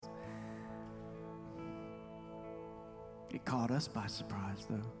It caught us by surprise,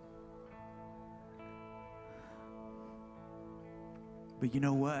 though. But you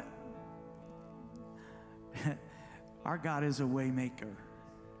know what? Our God is a way maker.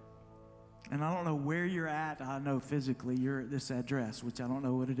 And I don't know where you're at. I know physically you're at this address, which I don't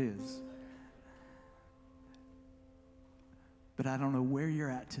know what it is. But I don't know where you're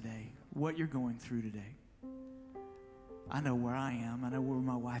at today, what you're going through today. I know where I am. I know where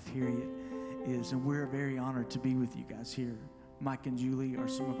my wife Harriet is, and we're very honored to be with you guys here. Mike and Julie are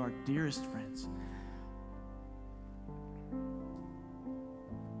some of our dearest friends.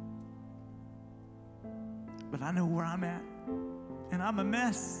 But I know where I'm at, and I'm a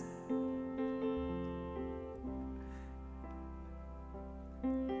mess.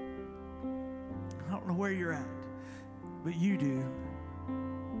 I don't know where you're at, but you do.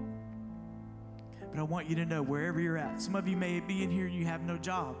 But I want you to know wherever you're at. Some of you may be in here and you have no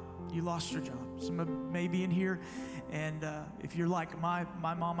job. You lost your job. Some of you may be in here, and if you're like my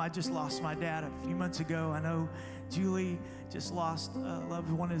mom, I just lost my dad a few months ago. I know Julie just lost a loved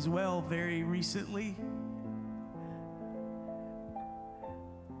one as well very recently.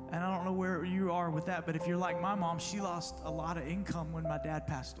 And I don't know where you are with that, but if you're like my mom, she lost a lot of income when my dad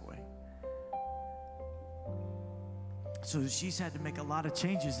passed away. So she's had to make a lot of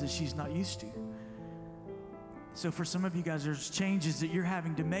changes that she's not used to. So for some of you guys, there's changes that you're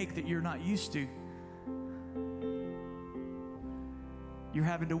having to make that you're not used to. You're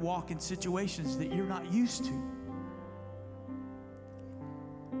having to walk in situations that you're not used to.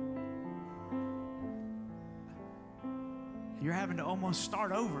 You're having to almost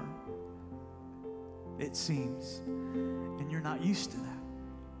start over, it seems, and you're not used to that.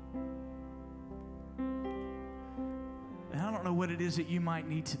 And I don't know what it is that you might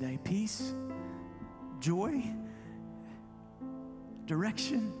need today. Peace, joy,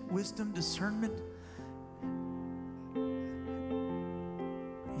 direction, wisdom, discernment.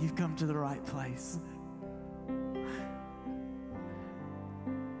 You've come to the right place.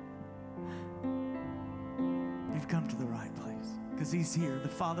 You've come to the right place because He's here. The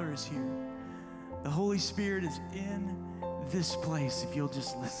Father is here. The Holy Spirit is in this place if you'll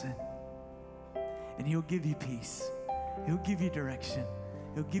just listen. And He'll give you peace. He'll give you direction.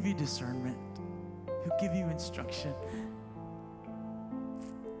 He'll give you discernment. He'll give you instruction.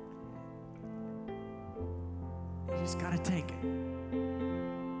 You just got to take it.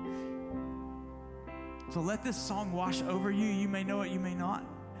 So let this song wash over you. You may know it, you may not.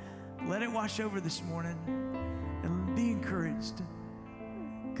 Let it wash over this morning and be encouraged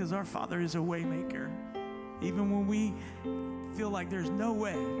because our Father is a way maker. Even when we feel like there's no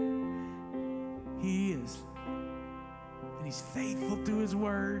way, He is. And He's faithful to His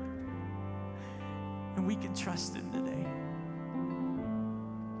word. And we can trust Him today.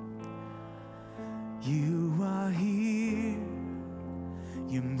 You are here.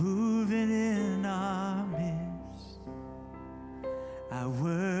 You're moving in our midst. I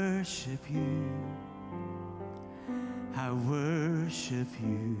worship You. I worship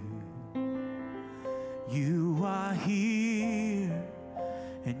You. You are here,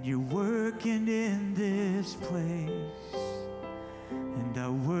 and You're working in this place. And I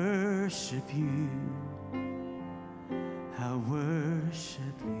worship You. I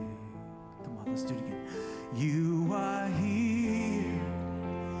worship You. Come on, let's do it again. You are here,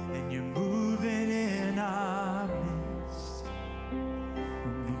 and You're moving in our midst.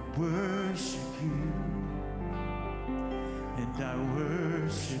 And we worship You, and I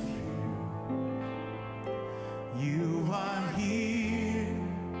worship You. You are here,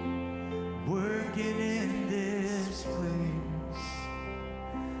 working in this place.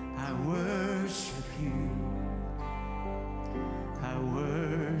 I worship You. I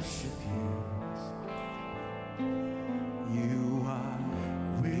worship You. You are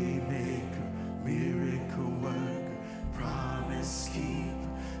waymaker, miracle worker, promise keeper,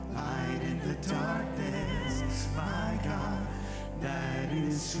 light in the darkness. My God, that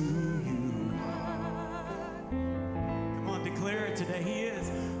is who You are. Come on, declare it today. He is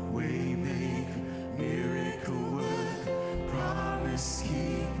waymaker, miracle worker, promise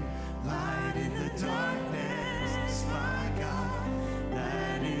keeper, light in the darkness. My God,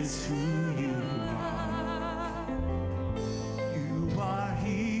 that is who You are. You are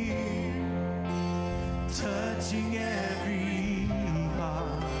here, touching every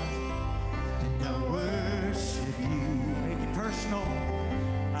heart. And I worship You. Make it personal.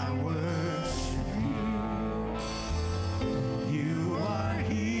 I worship You. You are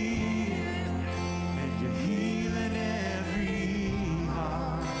here, and You're healing every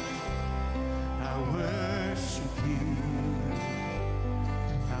heart. I worship You.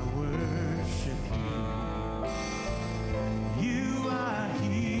 I worship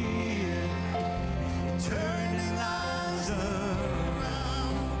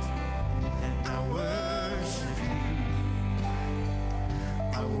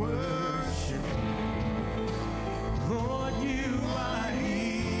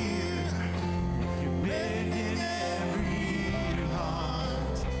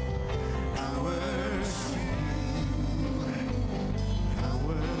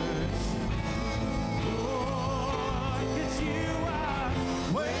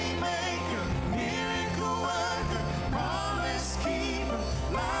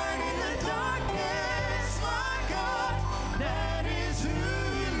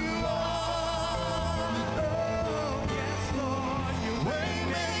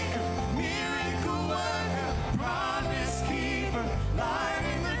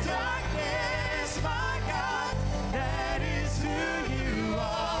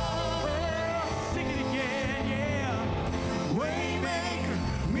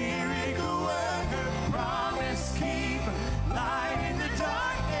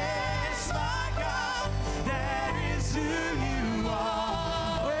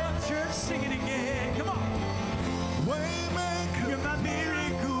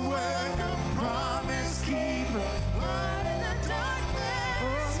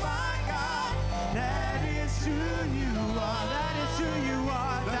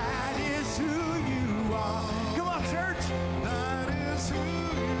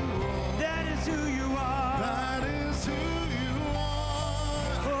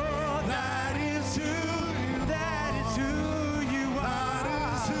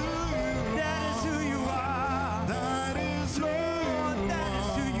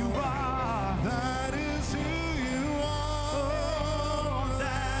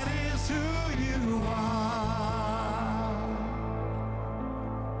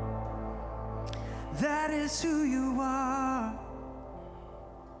That is who you are.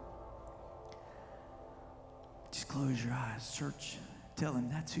 Just close your eyes, church. Tell him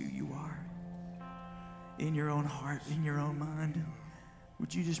that's who you are. In your own heart, in your own mind.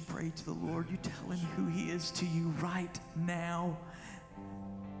 Would you just pray to the Lord? You tell him who he is to you right now.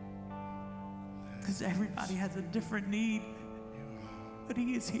 Because everybody has a different need. But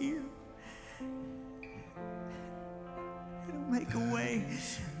he is here. He'll make a way.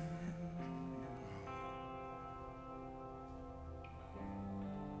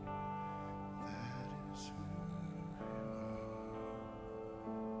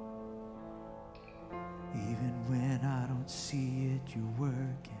 Even when I don't see it, you're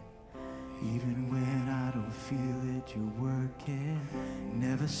working. Even when I don't feel it, you're working.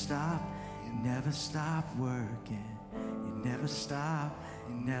 Never stop working. You never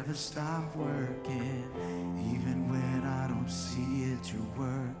stop working. Even when I don't see it, you're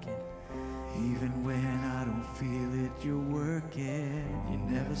working. Even when I don't feel it, you're working. You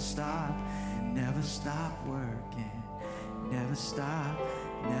never stop working. Never stop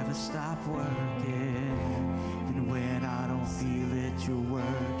working. Even when I don't feel it, you're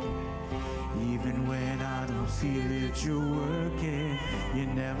working. Even when I don't feel it, you're working. You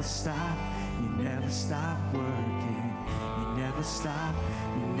never stop working. You never stop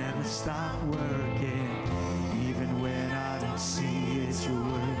working. Even when I don't see it, you're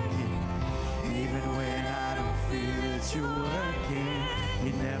working. Even when I don't feel it, you're working.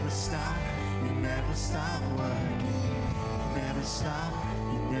 You never stop working.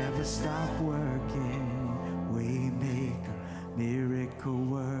 You never stop working. Waymaker, miracle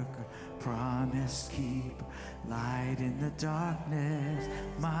worker, promise keeper, light in the darkness.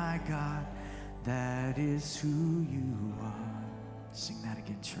 My God, that is who you are. Sing that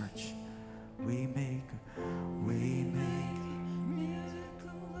again, church. Waymaker,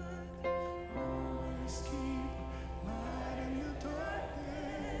 miracle worker, promise keeper, light in the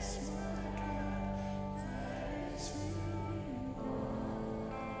darkness. My God,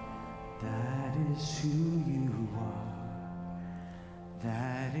 that is who you are. That is who you are.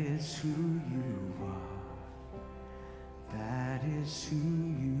 That is who you are. That is who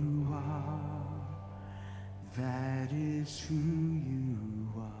you are. That is who you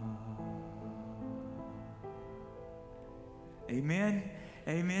are. Amen.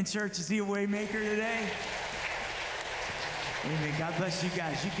 Amen, church. Is he a way maker today? Amen. God bless you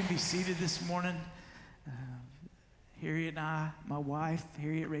guys. You can be seated this morning. Harriet and I, my wife,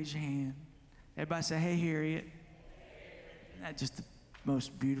 Harriet, raise your hand. Everybody say, hey, Harriet. That's just the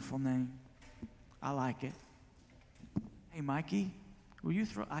most beautiful name. I like it. Hey, Mikey, will you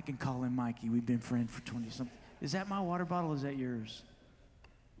throw? I can call him Mikey. We've been friends for 20-something. Is that my water bottle or is that yours?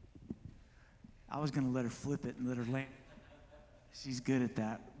 I was going to let her flip it and let her land. She's good at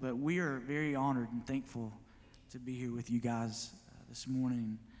that. But we are very honored and thankful to be here with you guys this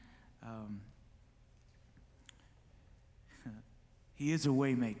morning. He is a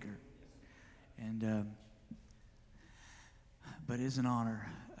way maker. And but it is an honor.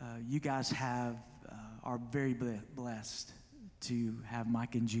 You guys are very blessed to have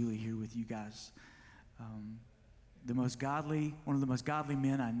Mike and Julie here with you guys. One of the most godly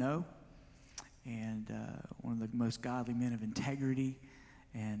men I know, and one of the most godly men of integrity,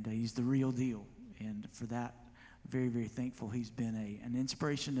 and he's the real deal. And for that, very, very thankful. He's been an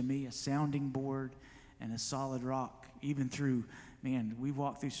inspiration to me, a sounding board, and a solid rock, even through, man, we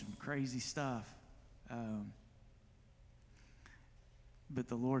walked through some crazy stuff. But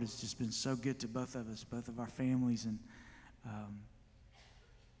the Lord has just been so good to both of us, both of our families. And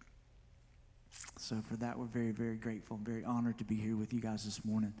so for that, we're very, very grateful and very honored to be here with you guys this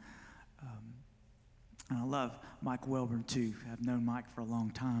morning. And I love Mike Welburn, too. I've known Mike for a long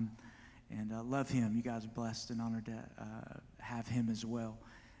time, and I love him. You guys are blessed and honored to have him as well.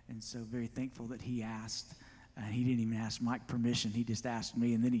 And so very thankful that he asked. He didn't even ask Mike permission. He just asked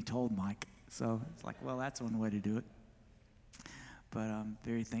me, and then he told Mike. So it's like, well, that's one way to do it. But I'm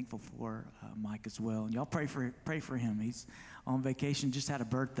very thankful for Mike as well. And y'all pray for him. He's on vacation, just had a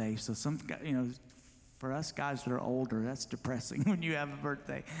birthday. So for us guys that are older, that's depressing when you have a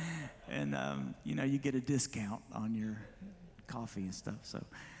birthday. And, you get a discount on your coffee and stuff. So,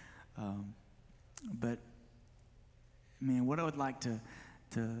 but, man, what I would like to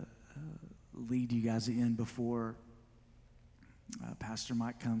lead you guys in before Pastor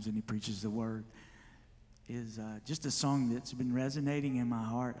Mike comes and he preaches the word is just a song that's been resonating in my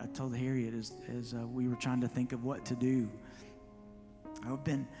heart. I told Harriet as we were trying to think of what to do. I've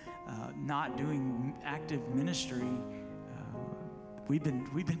been not doing active ministry. We've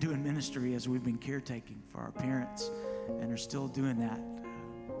been doing ministry as we've been caretaking for our parents, and are still doing that.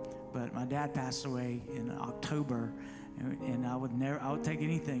 But my dad passed away in October, and I would take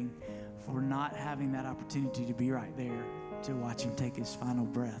anything for not having that opportunity to be right there to watch him take his final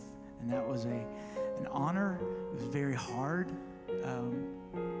breath. And that was an honor. It was very hard,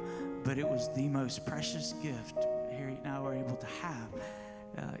 but it was the most precious gift Harriet and I were able to have,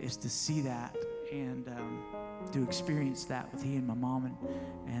 is to see that and to experience that with he and my mom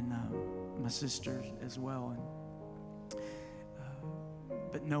and my sisters as well.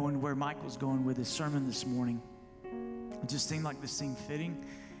 But knowing where Mike was going with his sermon this morning, it just seemed like this seemed fitting,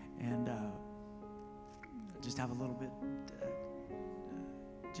 and just have a little bit,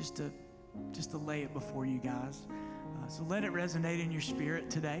 just to lay it before you guys. So let it resonate in your spirit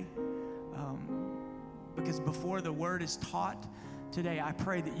today, because before the word is taught today, I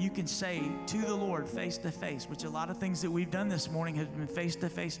pray that you can say to the Lord face to face, which a lot of things that we've done this morning have been face to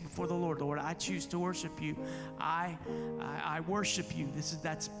face before the Lord. Lord, I choose to worship you. I worship you.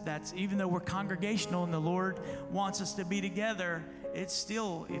 That's even though we're congregational and the Lord wants us to be together, it's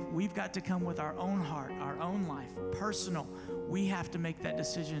still, if we've got to come with our own heart, our own life, personal. We have to make that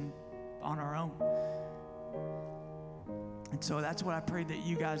decision on our own. And so that's what I pray, that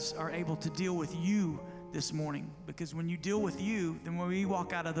you guys are able to deal with you this morning, because when you deal with you, then when we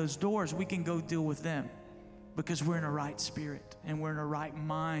walk out of those doors, we can go deal with them, because we're in a right spirit and we're in a right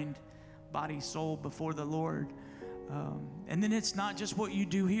mind, body, soul before the Lord. And then it's not just what you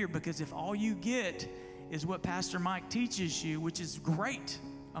do here, because if all you get is what Pastor Mike teaches you, which is great,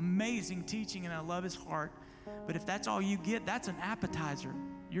 amazing teaching, and I love his heart, but if that's all you get, that's an appetizer.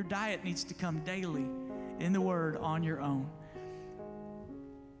 Your diet needs to come daily in the Word on your own.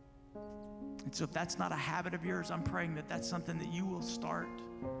 And so if that's not a habit of yours, I'm praying that that's something that you will start.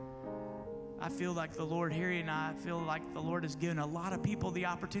 I feel like the Lord, Harry and I feel like the Lord has given a lot of people the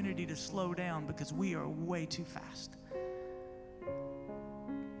opportunity to slow down, because we are way too fast.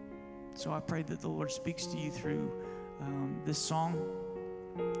 So I pray that the Lord speaks to you through this song.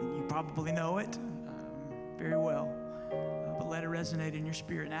 You probably know it very well, but let it resonate in your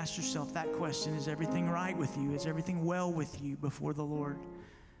spirit, and ask yourself that question: is everything right with you? Is everything well with you before the Lord?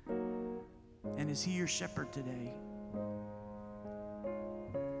 And is he your shepherd today?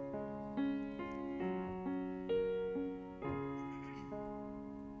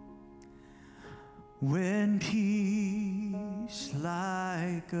 When peace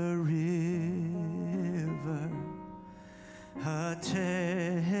like a river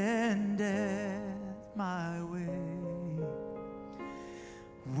attendeth my way,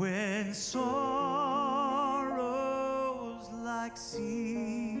 when sorrows like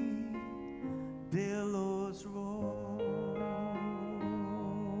sea billows roll,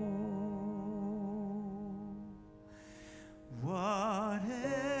 whatever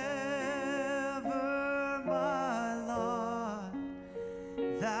my lot,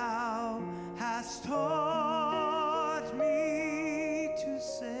 thou hast taught me to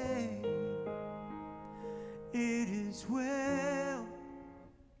say, it is well,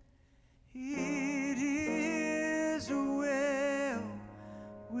 it is well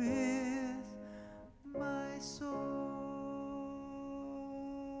with my soul.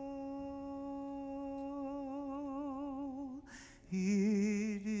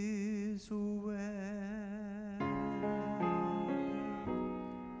 It is well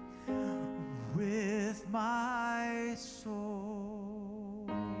with my soul.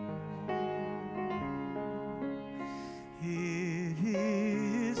 It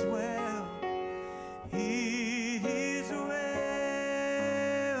is well. It is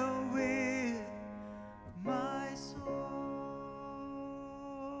well with my soul.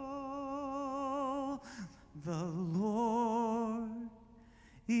 The Lord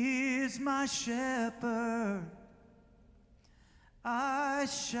is my shepherd, I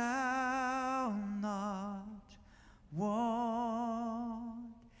shall not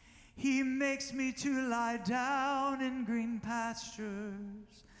want. He makes me to lie down in green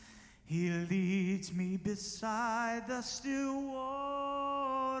pastures. He leads me beside the still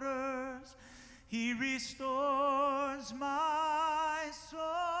waters. He restores my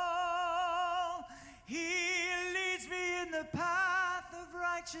soul. He leads me in the path of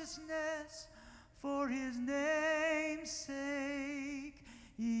righteousness for his name's sake.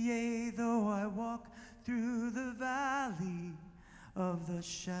 Yea, though I walk through the valley of the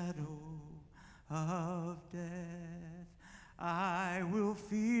shadow of death, I will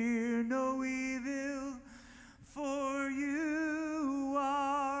fear no evil, for you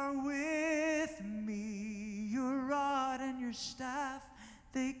are with me. Your rod and your staff,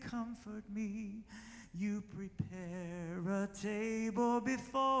 they comfort me. You prepare a table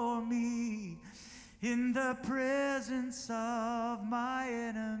before me in the presence of my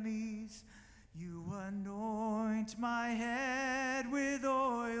enemies. Anoint my head with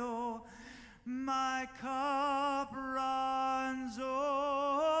oil, my cup runs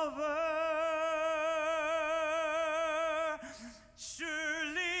over.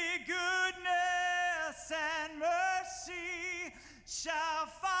 Surely goodness and mercy shall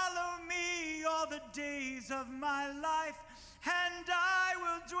follow me all the days of my life, and I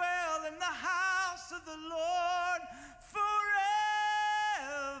will dwell in the house of the Lord forever,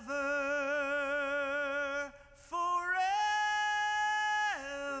 forever,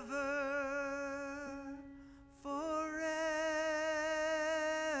 forever.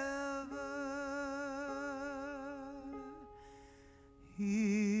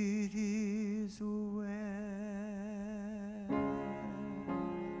 It is well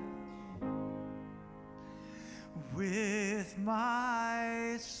with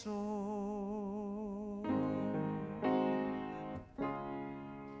my soul.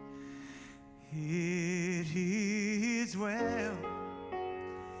 It is well.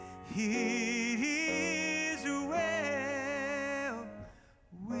 It is well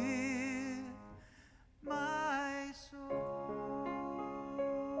with my soul.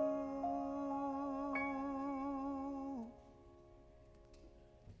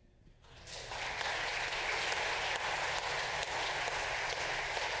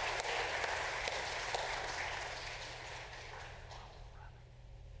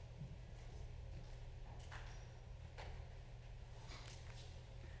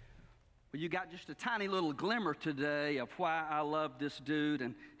 Well, you got just a tiny little glimmer today of why I love this dude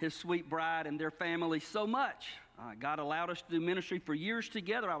and his sweet bride and their family so much. God allowed us to do ministry for years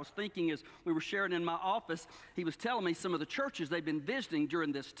together. I was thinking as we were sharing in my office, he was telling me some of the churches they've been visiting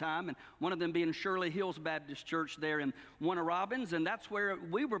during this time, and one of them being Shirley Hills Baptist Church there in Warner Robins, and that's where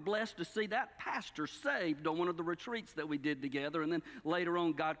we were blessed to see that pastor saved on one of the retreats that we did together, and then later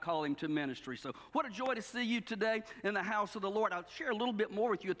on God called him to ministry. So what a joy to see you today in the house of the Lord. I'll share a little bit more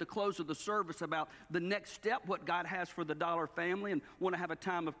with you at the close of the service about the next step, what God has for the Dollar family, and want to have a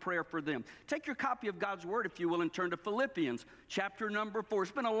time of prayer for them. Take your copy of God's Word, if you will, and turn to Philippians chapter number 4.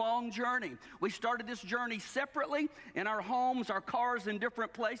 It's been a long journey. We started this journey separately in our homes, our cars, in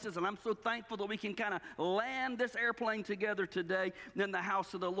different places, and I'm so thankful that we can kind of land this airplane together today in the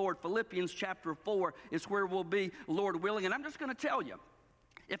house of the Lord. Philippians chapter 4 is where we'll be, Lord willing, and I'm just going to tell you,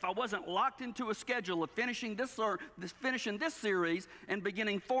 if I wasn't locked into a schedule of finishing this series and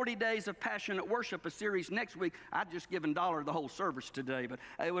beginning 40 days of passionate worship, a series next week, I'd just given Dollar the whole service today, but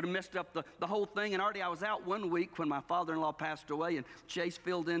it would have messed up the whole thing. And already I was out one week when my father-in-law passed away, and Chase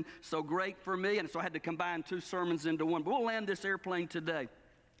filled in so great for me, and so I had to combine two sermons into one. But we'll land this airplane today.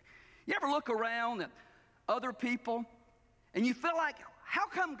 You ever look around at other people and you feel like, how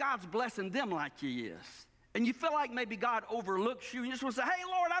come God's blessing them like He is? And you feel like maybe God overlooks you, and you just want to say, hey,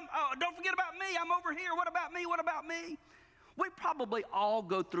 Lord, don't forget about me. I'm over here. What about me? What about me? We probably all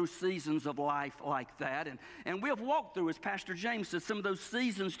go through seasons of life like that, and we have walked through, as Pastor James said, some of those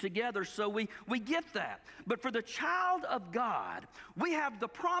seasons together, so we get that. But for the child of God, we have the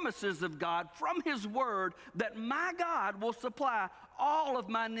promises of God from His Word that my God will supply all of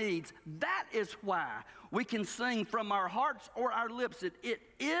my needs. That is why we can sing from our hearts or our lips, it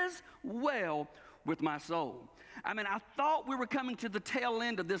is well with my soul. I mean, I thought we were coming to the tail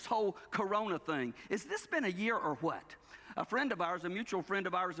end of this whole corona thing. Has this been a year or what? A friend of ours, a mutual friend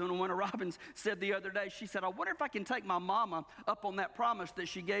of ours, Warner Robins, said the other day, she said, I wonder if I can take my mama up on that promise that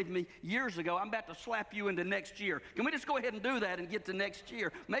she gave me years ago. I'm about to slap you into next year. Can we just go ahead and do that and get to next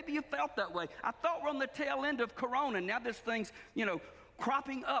year? Maybe you felt that way. I thought we're on the tail end of corona. Now this thing's,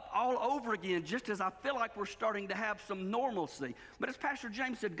 cropping up all over again, just as I feel like we're starting to have some normalcy. But as Pastor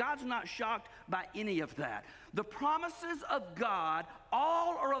James said, God's not shocked by any of that. The promises of God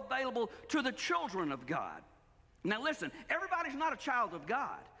all are available to the children of God. Now listen, everybody's not a child of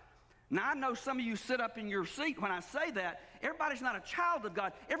God. Now I know some of you sit up in your seat when I say that. Everybody's not a child of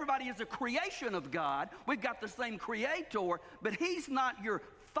God. Everybody is a creation of God. We've got the same Creator, but He's not your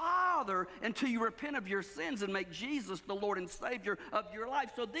Father until you repent of your sins and make Jesus the Lord and Savior of your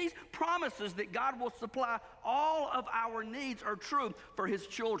life. So these promises that God will supply all of our needs are true for His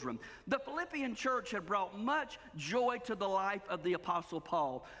children. The Philippian church had brought much joy to the life of the Apostle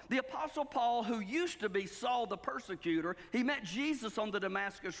Paul. The Apostle Paul, who used to be Saul the persecutor, he met Jesus on the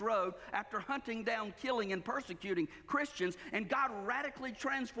Damascus Road after hunting down, killing, and persecuting Christians, and God radically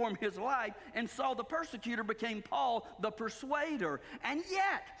transformed his life, and Saul the persecutor became Paul the persuader. And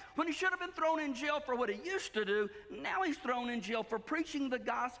yet, when he should have been thrown in jail for what he used to do, now he's thrown in jail for preaching the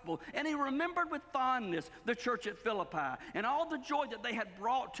gospel. And he remembered with fondness the church at Philippi and all the joy that they had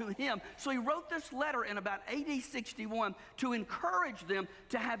brought to him. So he wrote this letter in about AD 61 to encourage them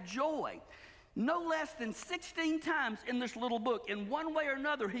to have joy. No less than 16 times in this little book, in one way or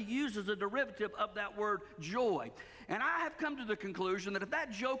another, he uses a derivative of that word joy. And I have come to the conclusion that if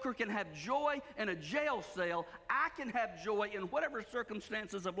that joker can have joy in a jail cell, I can have joy in whatever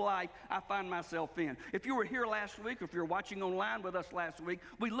circumstances of life I find myself in. If you were here last week, or if you're watching online with us last week,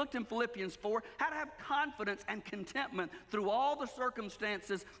 we looked in Philippians 4 how to have confidence and contentment through all the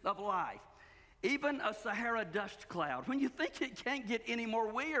circumstances of life. Even a Sahara dust cloud, when you think it can't get any more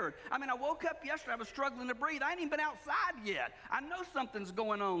weird. I mean, I woke up yesterday, I was struggling to breathe. I ain't even been outside yet. I know something's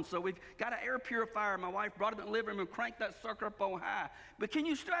going on, so we've got an air purifier. My wife brought it in the living room and cranked that sucker up on high. But can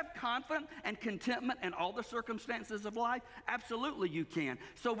you still have confidence and contentment in all the circumstances of life? Absolutely you can.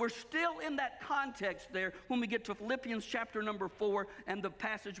 So we're still in that context there when we get to Philippians chapter number 4 and the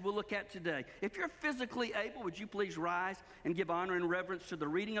passage we'll look at today. If you're physically able, would you please rise and give honor and reverence to the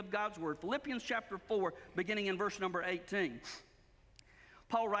reading of God's word. Philippians chapter 4, beginning in verse number 18.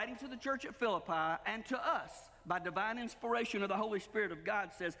 Paul, writing to the church at Philippi and to us by divine inspiration of the Holy Spirit of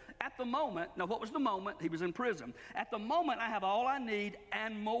God, says, at the moment, now what was the moment? He was in prison. At the moment, I have all I need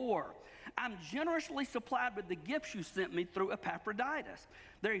and more. I'm generously supplied with the gifts you sent me through Epaphroditus.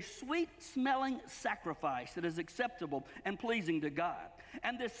 They're a sweet-smelling sacrifice that is acceptable and pleasing to God.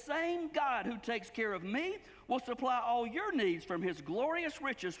 And this same God who takes care of me will supply all your needs from his glorious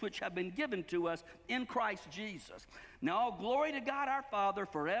riches which have been given to us in Christ Jesus. Now all glory to God our Father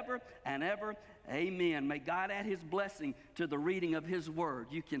forever and ever. Amen. May God add his blessing to the reading of his word.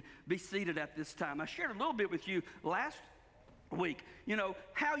 You can be seated at this time. I shared a little bit with you last week,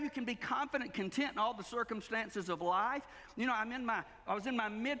 how you can be confident, content in all the circumstances of life. I was in my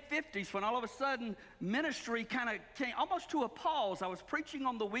mid-50s when all of a sudden ministry kind of came almost to a pause. I was preaching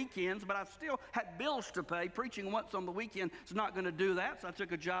on the weekends, but I still had bills to pay. Preaching once on the weekend is not going to do that, so I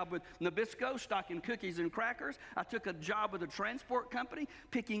took a job with Nabisco, stocking cookies and crackers. I took a job with a transport company,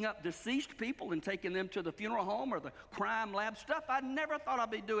 picking up deceased people and taking them to the funeral home or the crime lab, stuff I never thought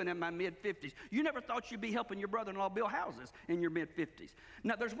I'd be doing in my mid-50s. You never thought you'd be helping your brother-in-law build houses in your mid-50s.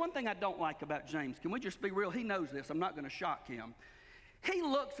 Now, there's one thing I don't like about James. Can we just be real? He knows this. I'm not going to shock him. He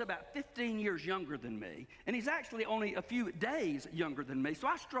looks about 15 years younger than me, and he's actually only a few days younger than me, so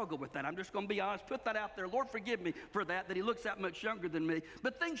I struggle with that. I'm just going to be honest, put that out there. Lord, forgive me for that he looks that much younger than me.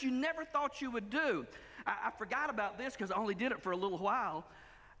 But things you never thought you would do. I forgot about this because I only did it for a little while.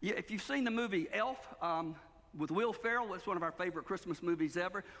 If you've seen the movie Elf, with Will Ferrell, it's one of our favorite Christmas movies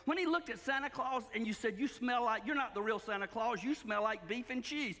ever. When he looked at Santa Claus and you said, you smell like, you're not the real Santa Claus, you smell like beef and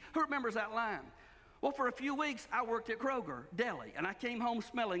cheese. Who remembers that line? Well, for a few weeks, I worked at Kroger Deli, and I came home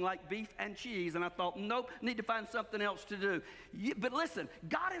smelling like beef and cheese, and I thought, nope, need to find something else to do. But listen,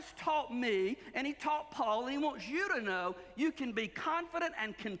 God has taught me, and he taught Paul, and he wants you to know you can be confident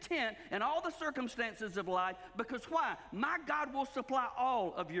and content in all the circumstances of life, because why? My God will supply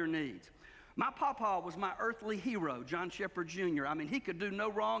all of your needs. My papa was my earthly hero, John Shepherd Jr. I mean, he could do no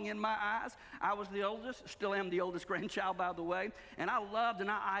wrong in my eyes. I was the oldest, still am the oldest grandchild, by the way, and I loved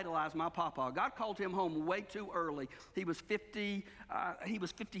and I idolized my papa. God called him home way too early. He was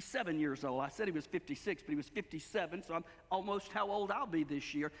 57 years old. I said he was 56, but he was 57, so I'm almost how old I'll be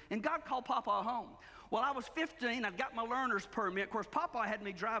this year. And God called papa home. Well, I was 15. I'd got my learner's permit. Of course, Papa had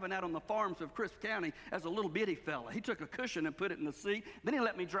me driving out on the farms of Crisp County as a little bitty fella. He took a cushion and put it in the seat. Then he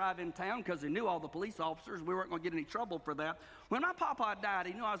let me drive in town because he knew all the police officers. We weren't going to get any trouble for that. When my Papa died,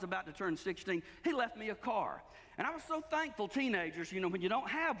 he knew I was about to turn 16. He left me a car. And I was so thankful, teenagers, when you don't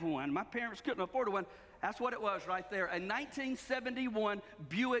have one, my parents couldn't afford one. That's what it was right there, a 1971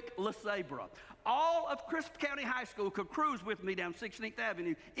 Buick LeSabre. All of Crisp County High School could cruise with me down 16th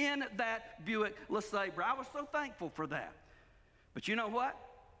Avenue in that Buick LeSabre. I was so thankful for that. But you know what?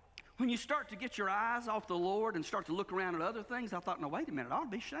 When you start to get your eyes off the Lord and start to look around at other things, I thought, no, wait a minute, I ought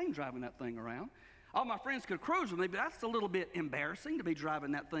to be ashamed driving that thing around. All my friends could cruise with me, but that's a little bit embarrassing to be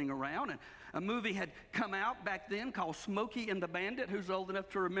driving that thing around. And a movie had come out back then called Smokey and the Bandit. Who's old enough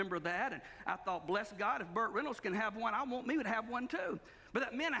to remember that? And I thought, bless God, if Burt Reynolds can have one, I want me to have one too. But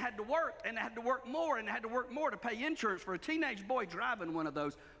that meant I had to work, and I had to work more, and I had to work more to pay insurance for a teenage boy driving one of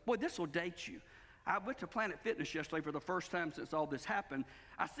those. Boy, this will date you. I went to Planet Fitness yesterday for the first time since all this happened.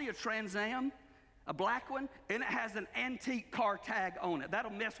 I see a Trans Am, a black one, and it has an antique car tag on it.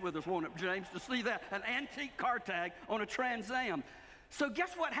 That'll mess with us, won't it, James, to see that, an antique car tag on a Trans Am. So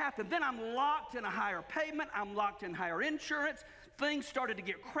guess what happened? Then I'm locked in a higher payment. I'm locked in higher insurance. Things started to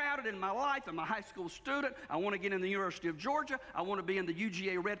get crowded in my life. I'm a high school student. I want to get in the University of Georgia. I want to be in the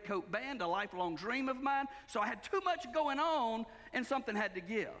UGA Redcoat Band, a lifelong dream of mine. So I had too much going on, and something had to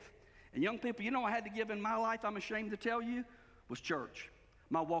give. And young people, I had to give in my life, I'm ashamed to tell you, was church.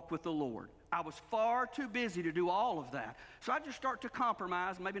 my walk with the Lord. I was far too busy to do all of that. So I just start to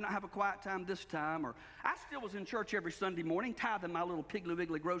compromise, maybe not have a quiet time this time, or I still was in church every Sunday morning, tithing my little Piggly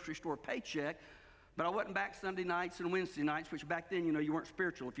Wiggly grocery store paycheck, but I wasn't back Sunday nights and Wednesday nights, which back then, you weren't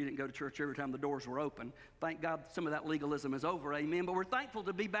spiritual if you didn't go to church every time the doors were open. Thank God some of that legalism is over, amen. But we're thankful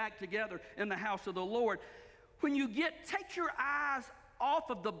to be back together in the house of the Lord. When you take your eyes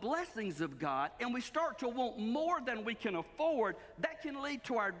off of the blessings of God and we start to want more than we can afford, that can lead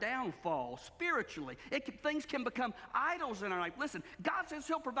to our downfall spiritually. Things can become idols in our life. Listen, God says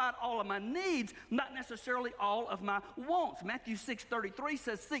he'll provide all of my needs, not necessarily all of my wants. Matthew 6:33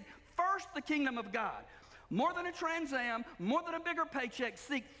 says, seek first the kingdom of God. More than a Trans Am, more than a bigger paycheck,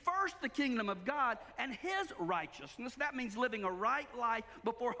 seek first the kingdom of God and his righteousness. That means living a right life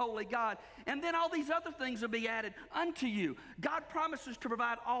before holy God. And then all these other things will be added unto you. God promises to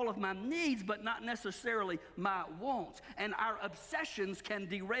provide all of my needs, but not necessarily my wants. And our obsessions can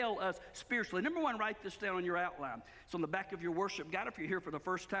derail us spiritually. Number one, write this down on your outline. It's on the back of your worship guide. If you're here for the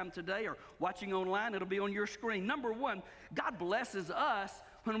first time today or watching online, it'll be on your screen. Number one, God blesses us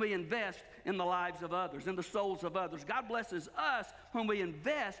when we invest in the lives of others, in the souls of others. God blesses us when we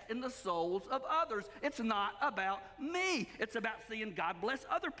invest in the souls of others. It's not about me. It's about seeing God bless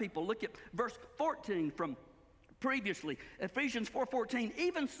other people. Look at verse 14 from previously. Ephesians 4:14,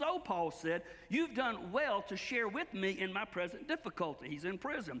 even so, Paul said, you've done well to share with me in my present difficulty. He's in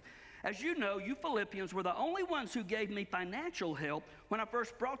prison. As you know, you Philippians were the only ones who gave me financial help when I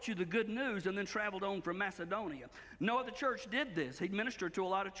first brought you the good news and then traveled on from Macedonia. No other church did this. He ministered to a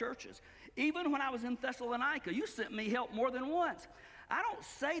lot of churches. Even when I was in Thessalonica, you sent me help more than once. I don't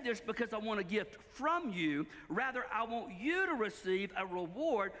say this because I want a gift from you. Rather, I want you to receive a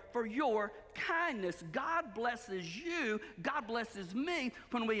reward for your kindness. God blesses you. God blesses me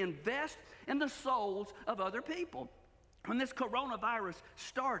when we invest in the souls of other people. When this coronavirus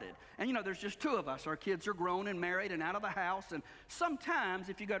started, and there's just two of us. Our kids are grown and married and out of the house, and sometimes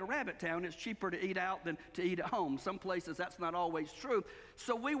if you go to Rabbit Town, it's cheaper to eat out than to eat at home. Some places that's not always true.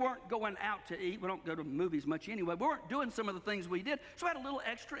 So we weren't going out to eat. We don't go to movies much anyway. We weren't doing some of the things we did, so I had a little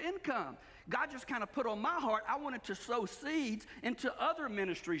extra income. God just kind of put on my heart, I wanted to sow seeds into other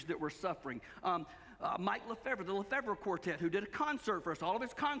ministries that were suffering. Mike Lefebvre, the Lefebvre Quartet, who did a concert for us. All of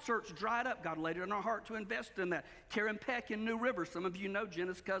his concerts dried up. God laid it on our heart to invest in that. Karen Peck in New River. Some of you know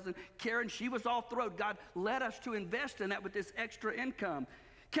Jenna's cousin Karen. She was off the road. God led us to invest in that with this extra income.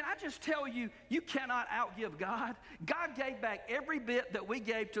 Can I just tell you, you cannot outgive God. God gave back every bit that we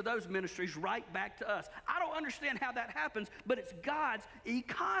gave to those ministries right back to us. I don't understand how that happens, but it's God's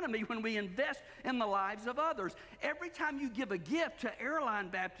economy when we invest in the lives of others. Every time you give a gift to Airline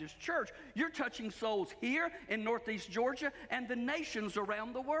Baptist Church, you're touching souls here in Northeast Georgia and the nations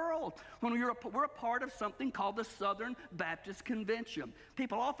around the world. When we're a part of something called the Southern Baptist Convention.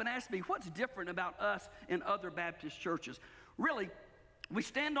 People often ask me, what's different about us and other Baptist churches? Really, we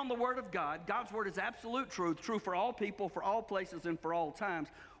stand on the Word of God. God's Word is absolute truth, true for all people, for all places, and for all times.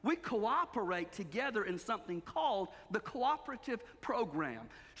 We cooperate together in something called the cooperative program.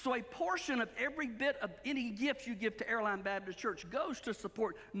 So a portion of every bit of any gift you give to Airline Baptist Church goes to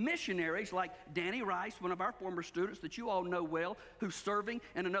support missionaries like Danny Rice, one of our former students that you all know well, who's serving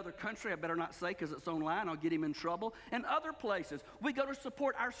in another country. I better not say because it's online. I'll get him in trouble. And other places. We go to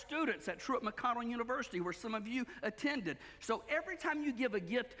support our students at Truett McConnell University, where some of you attended. So every time you give a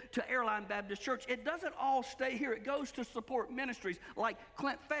gift to Airline Baptist Church, it doesn't all stay here. It goes to support ministries like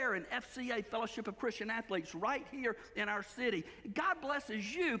Clint Fair and FCA, Fellowship of Christian Athletes, right here in our city. God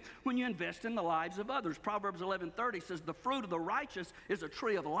blesses you when you invest in the lives of others. Proverbs 11:30 says, the fruit of the righteous is a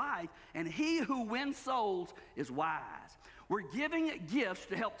tree of life, and he who wins souls is wise. We're giving gifts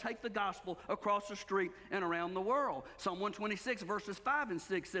to help take the gospel across the street and around the world. Psalm 126 verses 5 and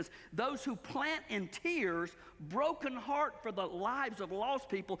 6 says, those who plant in tears, broken heart for the lives of lost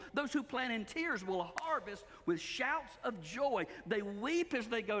people, those who plant in tears will harvest with shouts of joy. They weep as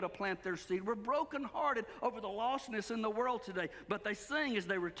they go to plant their seed. We're brokenhearted over the lostness in the world today, but they sing as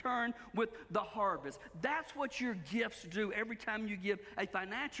they return with the harvest. That's what your gifts do every time you give a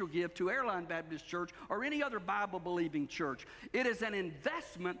financial gift to Airline Baptist Church or any other Bible-believing church. It is an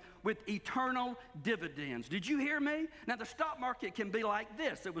investment with eternal dividends. Did you hear me? Now, the stock market can be like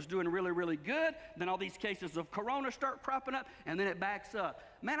this. It was doing really, really good. Then all these cases of corona start cropping up, and then it backs up.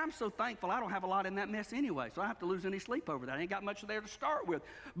 Man, I'm so thankful I don't have a lot in that mess anyway, so I don't have to lose any sleep over that. I ain't got much there to start with.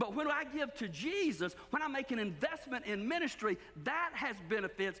 But when I give to Jesus, when I make an investment in ministry, that has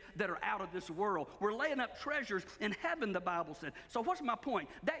benefits that are out of this world. We're laying up treasures in heaven, the Bible said. So what's my point?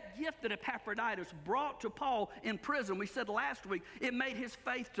 That gift that Epaphroditus brought to Paul in prison, we said last week, it made his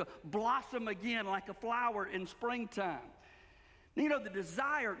faith to blossom again like a flower in springtime. You know, the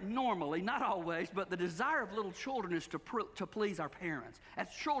desire normally, not always, but the desire of little children is to please our parents. As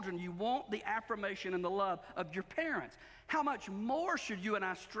children, you want the affirmation and the love of your parents. How much more should you and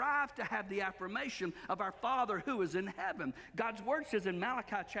I strive to have the affirmation of our Father who is in heaven? God's word says in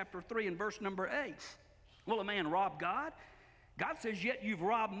Malachi chapter 3 and verse number 8, will a man rob God? God says, yet you've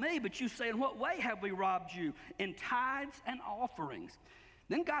robbed me, but you say, in what way have we robbed you? In tithes and offerings.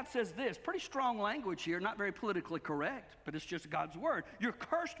 Then God says this, pretty strong language here, not very politically correct, but it's just God's word. You're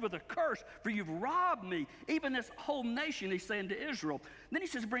cursed with a curse, for you've robbed me, even this whole nation, he's saying to Israel. Then he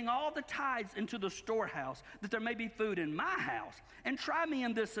says, bring all the tithes into the storehouse, that there may be food in my house. And try me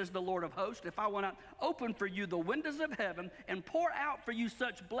in this, says the Lord of hosts, if I will not open for you the windows of heaven and pour out for you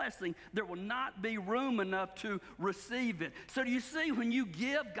such blessing, there will not be room enough to receive it. So do you see, when you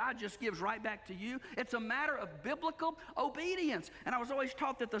give, God just gives right back to you. It's a matter of biblical obedience. And I was always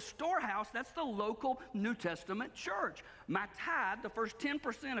taught that the storehouse, that's the local New Testament church. My tithe, the first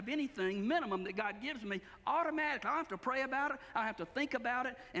 10% of anything minimum that God gives me, automatically, I don't have to pray about it. I don't have to think about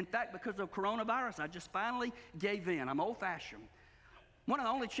it. In fact, because of coronavirus, I just finally gave in. I'm old-fashioned. One of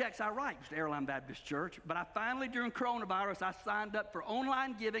the only checks I write was to Airline Baptist Church, but I finally, during coronavirus, I signed up for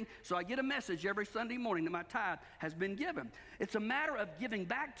online giving, so I get a message every Sunday morning that my tithe has been given. It's a matter of giving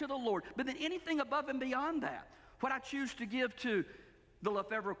back to the Lord, but then anything above and beyond that, what I choose to give to the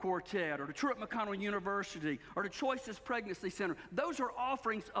Lefebvre Quartet, or to Truett McConnell University, or to Choices Pregnancy Center. Those are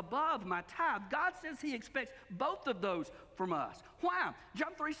offerings above my tithe. God says he expects both of those from us. Why?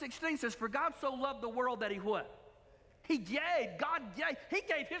 John 3:16 says, for God so loved the world that he what? He gave. God gave. He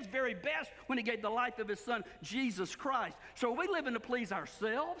gave his very best when he gave the life of his son, Jesus Christ. So are we living to please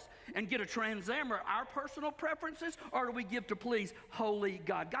ourselves and get a Trans Am or our personal preferences, or do we give to please holy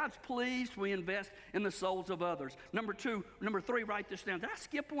God? God's pleased we invest in the souls of others. Number three, write this down. Did I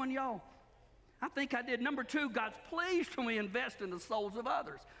skip one, y'all? I think I did. Number two, God's pleased when we invest in the souls of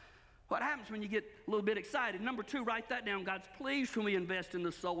others. What happens when you get a little bit excited? Number two, write that down. God's pleased when we invest in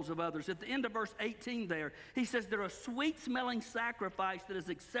the souls of others. At the end of verse 18 there, he says, they're a sweet-smelling sacrifice that is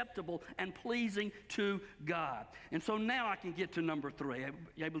acceptable and pleasing to God. And so now I can get to number three.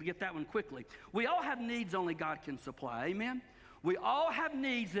 You able to get that one quickly? We all have needs only God can supply. Amen? We all have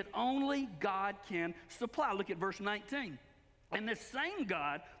needs that only God can supply. Look at verse 19. And this same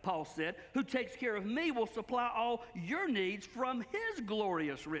God, Paul said, who takes care of me will supply all your needs from his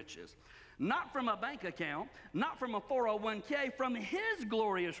glorious riches. Not from a bank account, not from a 401k, from his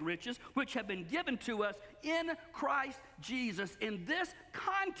glorious riches, which have been given to us in Christ Jesus. In this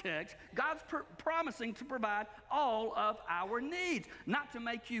context, God's promising to provide all of our needs. Not to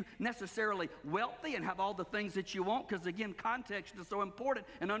make you necessarily wealthy and have all the things that you want, because again, context is so important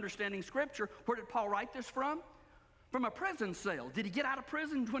in understanding Scripture. Where did Paul write this from? From a prison cell. Did he get out of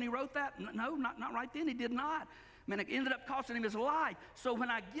prison when he wrote that? No, not right then. He did not. I mean, it ended up costing him his life. So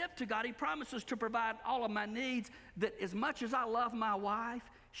when I give to God, he promises to provide all of my needs, that as much as I love my wife,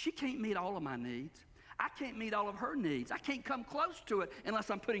 she can't meet all of my needs. I can't meet all of her needs. I can't come close to it unless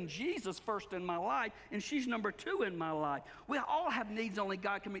I'm putting Jesus first in my life, and she's number two in my life. We all have needs only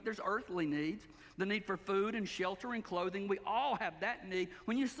God can meet. There's earthly needs, the need for food and shelter and clothing. We all have that need.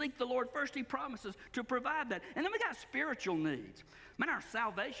 When you seek the Lord first, he promises to provide that. And then we got spiritual needs. Man, our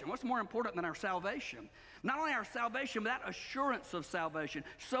salvation. What's more important than our salvation? Not only our salvation, but that assurance of salvation,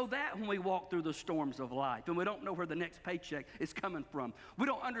 so that when we walk through the storms of life and we don't know where the next paycheck is coming from, we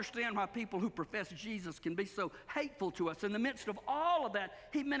don't understand why people who profess Jesus can be so hateful to us. In the midst of all of that,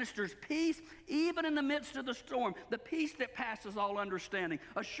 he ministers peace, even in the midst of the storm, the peace that passes all understanding,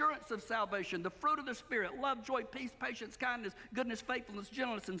 assurance of salvation, the fruit of the Spirit, love, joy, peace, patience, kindness, goodness, faithfulness,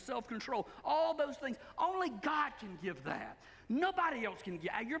 gentleness, and self-control. All those things, only God can give that. Nobody else can give.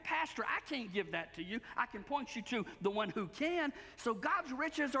 Your pastor, I can't give that to you. I can point you to the one who can. So God's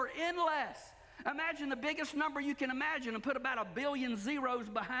riches are endless. Imagine the biggest number you can imagine and put about 1 billion zeros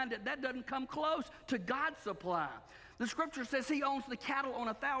behind it. That doesn't come close to God's supply. The scripture says he owns the cattle on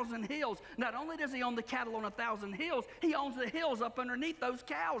 1,000 hills. Not only does he own the cattle on 1,000 hills, he owns the hills up underneath those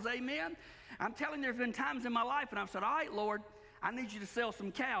cows. Amen? I'm telling you, there's been times in my life when I've said, all right, Lord, I need you to sell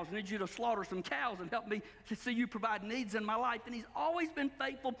some cows. I need you to slaughter some cows and help me to see you provide needs in my life. And he's always been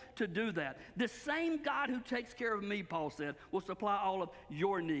faithful to do that. The same God who takes care of me, Paul said, will supply all of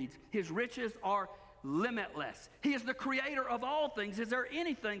your needs. His riches are limitless. He is the creator of all things. Is there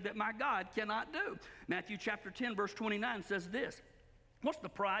anything that my God cannot do? Matthew chapter 10, verse 29 says this. What's the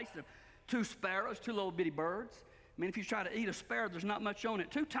price of 2 sparrows, 2 little bitty birds? I mean, if you try to eat a sparrow, there's not much on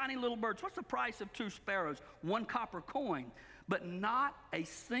it. 2 tiny little birds. What's the price of 2 sparrows? 1 copper coin. But not a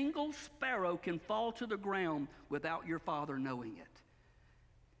single sparrow can fall to the ground without your Father knowing it.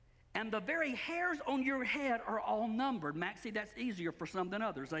 And the very hairs on your head are all numbered. Maxie, that's easier for some than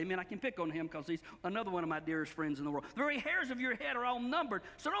others. Amen. I can pick on him because he's another one of my dearest friends in the world. The very hairs of your head are all numbered.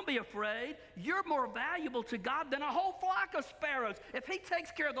 So don't be afraid. You're more valuable to God than a whole flock of sparrows. If he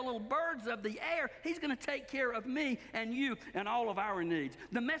takes care of the little birds of the air, he's going to take care of me and you and all of our needs.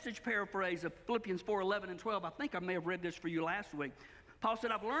 The Message paraphrase of Philippians 4:11 and 12, I think I may have read this for you last week. Paul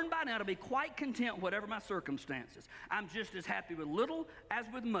said, I've learned by now to be quite content whatever my circumstances. I'm just as happy with little as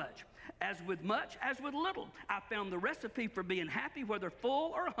with much. As with much as with little. I found the recipe for being happy, whether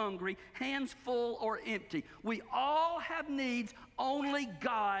full or hungry, hands full or empty. We all have needs only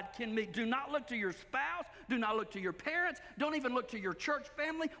God can meet. Do not look to your spouse. Do not look to your parents. Don't even look to your church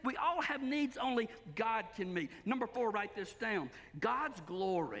family. We all have needs only God can meet. Number 4, write this down. God's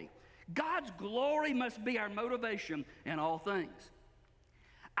glory. God's glory must be our motivation in all things.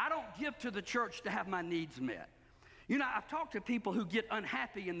 I don't give to the church to have my needs met. You know, I've talked to people who get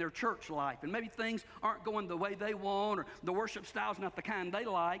unhappy in their church life, and maybe things aren't going the way they want, or the worship style's not the kind they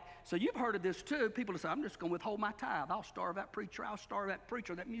like. So you've heard of this too. People say, I'm just going to withhold my tithe. I'll starve that preacher. I'll starve that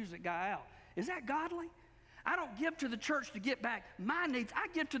preacher, that music guy out. Is that godly? I don't give to the church to get back my needs. I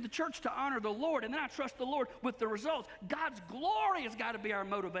give to the church to honor the Lord, and then I trust the Lord with the results. God's glory has got to be our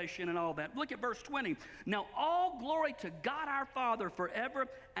motivation and all that. Look at verse 20. Now all glory to God our Father forever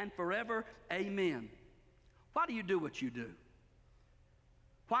and forever. Amen. Why do you do what you do?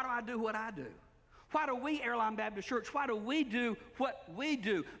 Why do I do what I do? Why do we, Airline Baptist Church, why do we do what we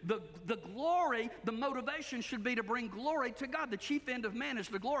do? The glory, the motivation should be to bring glory to God. The chief end of man is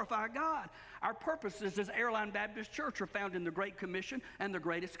to glorify God. Our purposes as Airline Baptist Church are found in the Great Commission and the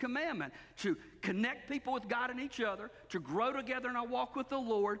greatest commandment, to connect people with God and each other, to grow together in our walk with the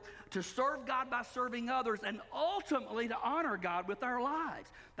Lord, to serve God by serving others, and ultimately to honor God with our lives.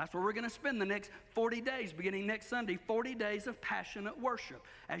 That's where we're going to spend the next 40 days, beginning next Sunday, 40 days of passionate worship.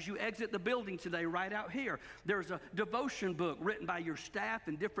 As you exit the building today, right out here, there's a devotion book written by your staff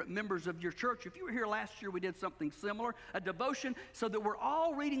and different members of your church. If you were here last year, we did something similar, a devotion, so that we're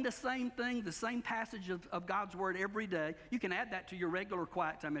all reading the same thing, the same passage of God's Word every day. You can add that to your regular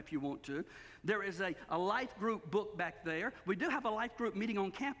quiet time if you want to. There is a life group book back there. We do have a life group meeting on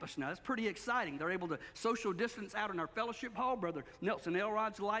campus now. That's pretty exciting. They're able to social distance out in our fellowship hall. Brother Nelson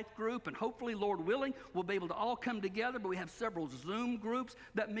Elrod's life group, and hopefully, Lord willing, we'll be able to all come together. But we have several Zoom groups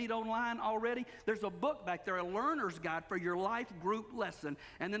that meet online already. There's a book back there, a learner's guide for your life group lesson.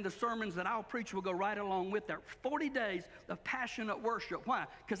 And then the sermons that I'll preach will go right along with that. 40 days of passionate worship. Why?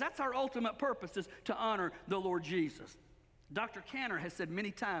 Because that's our ultimate purpose, is to honor the Lord Jesus. Dr. Canner has said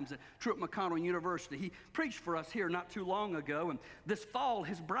many times at Truett McConnell University, he preached for us here not too long ago, and this fall,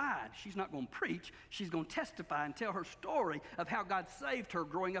 his bride, she's not going to preach, she's going to testify and tell her story of how God saved her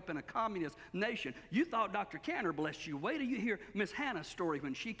growing up in a communist nation. You thought Dr. Canner blessed you. Wait till you hear Miss Hannah's story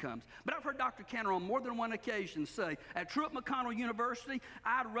when she comes. But I've heard Dr. Canner on more than one occasion say, at Truett McConnell University,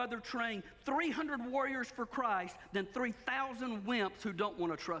 I'd rather train 300 warriors for Christ than 3,000 wimps who don't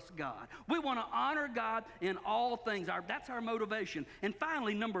want to trust God. We want to honor God in all things. That's our motivation. And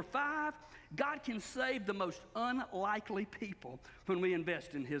finally, number 5, God can save the most unlikely people when we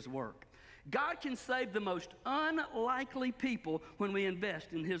invest in His work. God can save the most unlikely people when we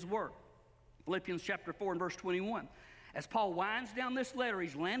invest in His work. Philippians chapter 4 and verse 21. As Paul winds down this letter,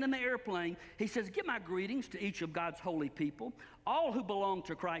 he's landing the airplane. He says, give my greetings to each of God's holy people. All who belong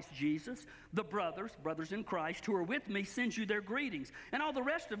to Christ Jesus, the brothers in Christ who are with me send you their greetings. And all the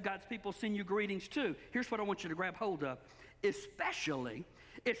rest of God's people send you greetings too. Here's what I want you to grab hold of. Especially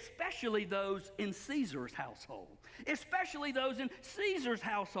those in Caesar's household. Especially those in Caesar's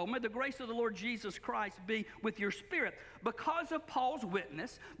household. May the grace of the Lord Jesus Christ be with your spirit. Because of Paul's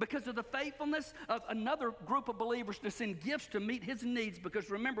witness, because of the faithfulness of another group of believers to send gifts to meet his needs, because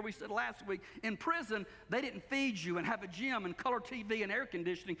remember we said last week, in prison, they didn't feed you and have a gym and color TV and air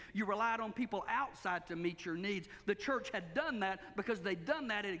conditioning. You relied on people outside to meet your needs. The church had done that. Because they'd done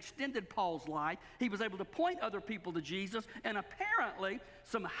that, it extended Paul's life. He was able to point other people to Jesus, and apparently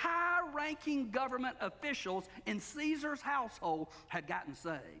some high-ranking government officials in Caesar's household had gotten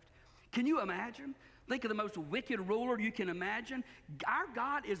saved. Can you imagine? Think of the most wicked ruler you can imagine. Our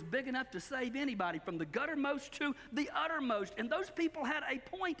God is big enough to save anybody, from the guttermost to the uttermost, and those people had a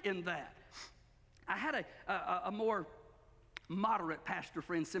point in that. I had a more moderate pastor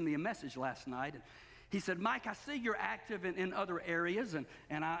friend send me a message last night, and he said, Mike, I see you're active in other areas, and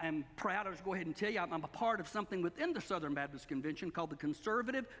I am proud to go ahead and tell you I'm a part of something within the Southern Baptist Convention called the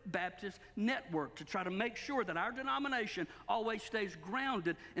Conservative Baptist Network, to try to make sure that our denomination always stays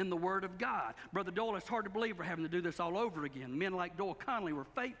grounded in the Word of God. Brother Doyle, it's hard to believe we're having to do this all over again. Men like Doyle Conley were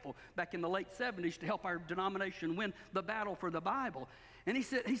faithful back in the late 70s to help our denomination win the battle for the Bible. And he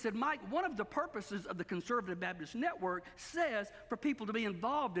said, Mike, one of the purposes of the Conservative Baptist Network says for people to be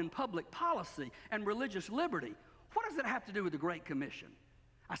involved in public policy and religious liberty. What does that have to do with the Great Commission?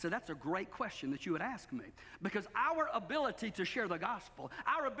 I said, that's a great question that you would ask me, because our ability to share the gospel,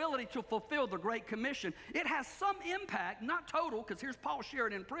 our ability to fulfill the Great Commission, it has some impact, not total, because here's Paul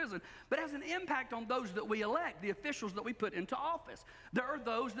Sheridan in prison, but it has an impact on those that we elect, the officials that we put into office. There are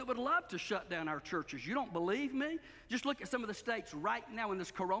those that would love to shut down our churches. You don't believe me? Just look at some of the states right now in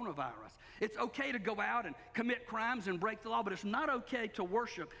this coronavirus. It's okay to go out and commit crimes and break the law, but it's not okay to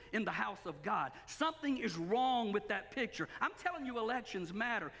worship in the house of God. Something is wrong with that picture. I'm telling you, elections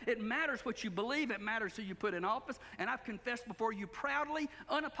matter. It matters what you believe. It matters who you put in office. And I've confessed before you proudly,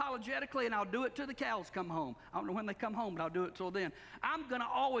 unapologetically, and I'll do it till the cows come home. I don't know when they come home, but I'll do it till then. I'm going to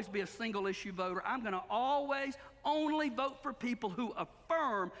always be a single issue voter. I'm going to always only vote for people who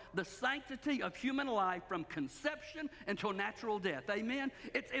affirm the sanctity of human life from conception until natural death. Amen?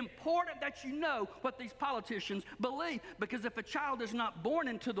 It's important that you know what these politicians believe, because if a child is not born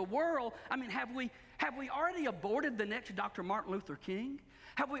into the world, I mean, have we already aborted the next Dr. Martin Luther King?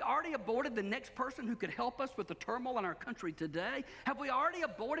 Have we already aborted the next person who could help us with the turmoil in our country today? Have we already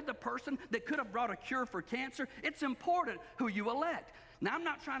aborted the person that could have brought a cure for cancer? It's important who you elect. Now, I'm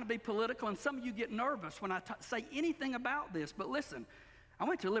not trying to be political, and some of you get nervous when I say anything about this, but listen, I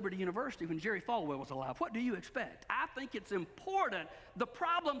went to Liberty University when Jerry Falwell was alive. What do you expect? I think it's important. The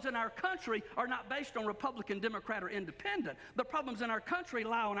problems in our country are not based on Republican, Democrat, or Independent. The problems in our country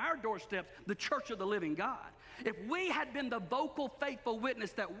lie on our doorsteps, the Church of the Living God. If we had been the vocal, faithful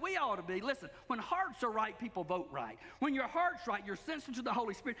witness that we ought to be, listen, when hearts are right, people vote right. When your heart's right, you're sensitive to the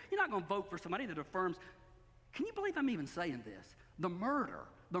Holy Spirit, you're not going to vote for somebody that affirms. Can you believe I'm even saying this? The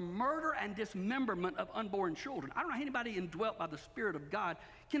murder and dismemberment of unborn children. I don't know how anybody indwelt by the Spirit of God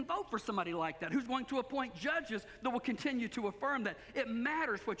can vote for somebody like that, who's going to appoint judges that will continue to affirm that. It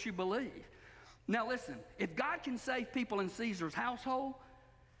matters what you believe. Now listen, if God can save people in Caesar's household,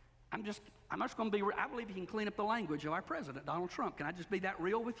 I'm just going to be, I believe he can clean up the language of our president, Donald Trump. Can I just be that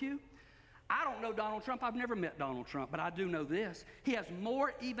real with you? I don't know Donald Trump. I've never met Donald Trump, but I do know this. He has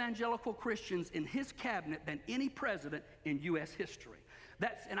more evangelical Christians in his cabinet than any president in U.S. history.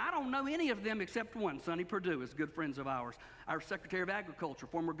 And I don't know any of them except one. Sonny Perdue is good friends of ours, our Secretary of Agriculture,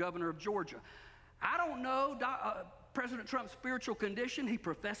 former governor of Georgia. I don't know President Trump's spiritual condition. He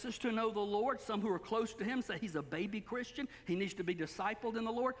professes to know the Lord. Some who are close to him say he's a baby Christian. He needs to be discipled in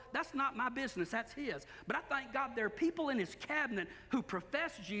the Lord. That's not my business. That's his. But I thank God there are people in his cabinet who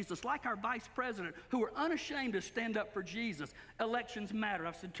profess Jesus, like our vice president, who are unashamed to stand up for Jesus. Elections matter.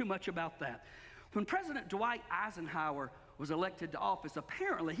 I've said too much about that. When President Dwight Eisenhower was elected to office,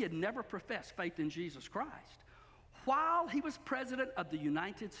 apparently he had never professed faith in Jesus Christ. While he was president of the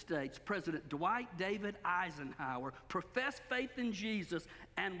United States, President Dwight David Eisenhower professed faith in Jesus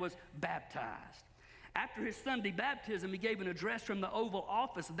and was baptized. After his Sunday baptism, he gave an address from the Oval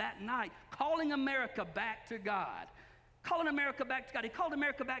Office that night, calling America back to God. Calling America back to God. He called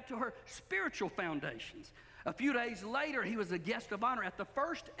America back to her spiritual foundations. A few days later, he was a guest of honor at the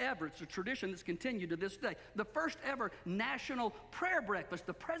first ever, it's a tradition that's continued to this day, the first ever national prayer breakfast.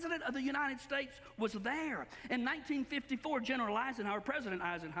 The President of the United States was there. In 1954, General Eisenhower, President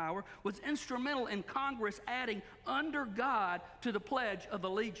Eisenhower, was instrumental in Congress adding "under God" to the Pledge of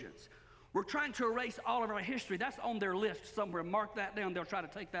Allegiance. We're trying to erase all of our history. That's on their list somewhere. Mark that down. They'll try to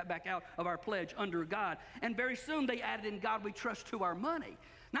take that back out of our pledge, "under God." And very soon they added "in God we trust" to our money.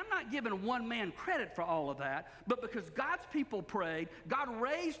 Now, I'm not giving one man credit for all of that, but because God's people prayed, God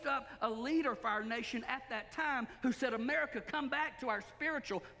raised up a leader for our nation at that time who said, America, come back to our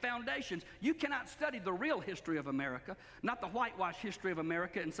spiritual foundations. You cannot study the real history of America, not the whitewash history of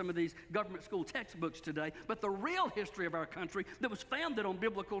America in some of these government school textbooks today, but the real history of our country that was founded on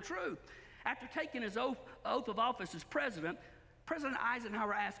biblical truth. After taking his oath of office as president, President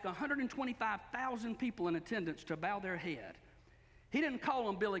Eisenhower asked 125,000 people in attendance to bow their head. He didn't call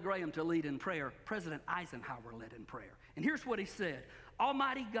on Billy Graham to lead in prayer. President Eisenhower led in prayer. And here's what he said: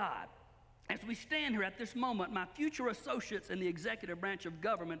 Almighty God, as we stand here at this moment, my future associates in the executive branch of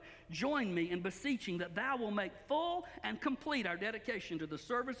government join me in beseeching that thou will make full and complete our dedication to the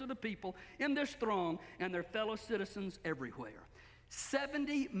service of the people in this throng and their fellow citizens everywhere.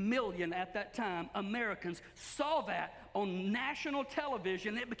 70 million at that time Americans saw that on national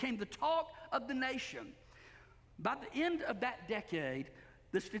television. It became the talk of the nation. By the end of that decade,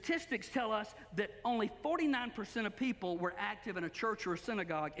 the statistics tell us that only 49% of people were active in a church or a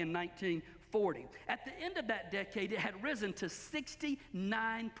synagogue in 1940. At the end of that decade, it had risen to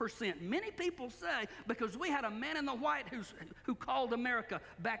 69%. Many people say because we had a man in the white who called America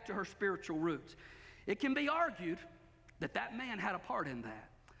back to her spiritual roots. It can be argued that man had a part in that.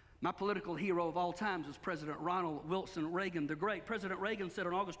 My political hero of all times is President Ronald Wilson Reagan the Great. President Reagan said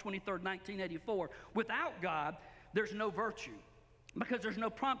on August 23rd, 1984, without God, there's no virtue because there's no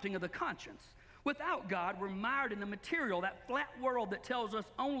prompting of the conscience. Without God, we're mired in the material, that flat world that tells us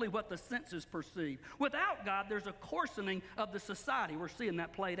only what the senses perceive. Without God, there's a coarsening of the society. We're seeing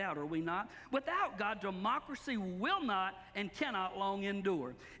that played out, are we not? Without God, democracy will not and cannot long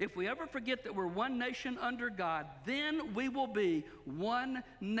endure. If we ever forget that we're one nation under God, then we will be one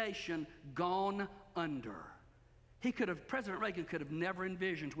nation gone under. President Reagan could have never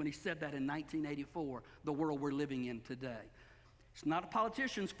envisioned when he said that in 1984, the world we're living in today. It's not a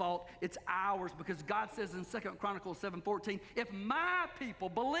politician's fault, it's ours, because God says in 2 Chronicles 7:14, if my people,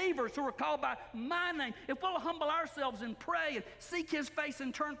 believers who are called by my name, if we'll humble ourselves and pray and seek his face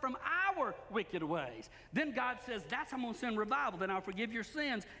and turn from our wicked ways, then God says, that's how I'm going to send revival. Then I'll forgive your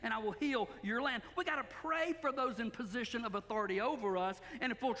sins and I will heal your land. We got to pray for those in position of authority over us,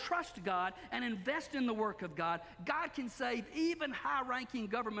 and if we'll trust God and invest in the work of God, God can save even high-ranking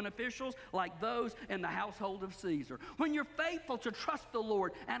government officials like those in the household of Caesar. When you're faithful to trust the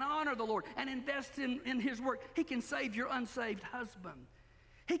Lord and honor the Lord and invest in his work, he can save your unsaved husband.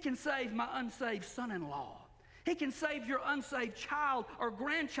 He can save my unsaved son-in-law. He can save your unsaved child or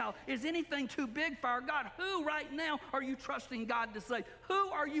grandchild. Is anything too big for our God? Who right now are you trusting God to save? Who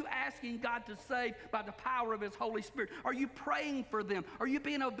are you asking God to save by the power of his Holy Spirit? Are you praying for them? Are you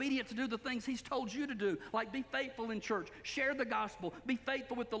being obedient to do the things he's told you to do? Like be faithful in church, share the gospel, be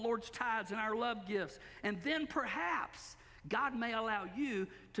faithful with the Lord's tithes and our love gifts. And then perhaps God may allow you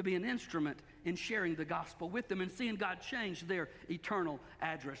to be an instrument in sharing the gospel with them and seeing God change their eternal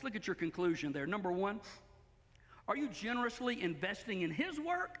address. Look at your conclusion there. Number one, are you generously investing in his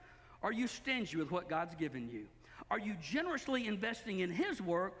work, or are you stingy with what God's given you? Are you generously investing in his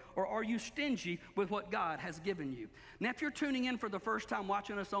work, or are you stingy with what God has given you? Now, if you're tuning in for the first time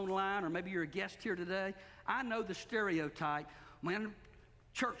watching us online, or maybe you're a guest here today, I know the stereotype, man,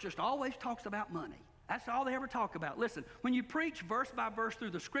 church just always talks about money. That's all they ever talk about. Listen, when you preach verse by verse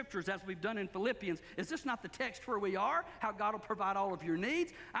through the scriptures, as we've done in Philippians, is this not the text where we are? How God will provide all of your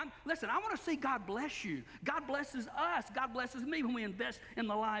needs? Listen, I want to see God bless you. God blesses us. God blesses me when we invest in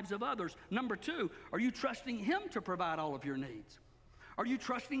the lives of others. Number two, are you trusting him to provide all of your needs? Are you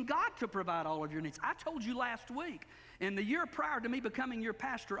trusting God to provide all of your needs? I told you last week, in the year prior to me becoming your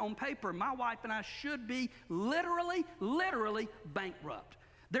pastor, on paper, my wife and I should be literally bankrupt.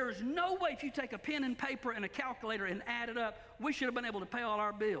 There is no way, if you take a pen and paper and a calculator and add it up, we should have been able to pay all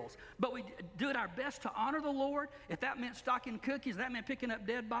our bills. But we did our best to honor the Lord. If that meant stocking cookies, if that meant picking up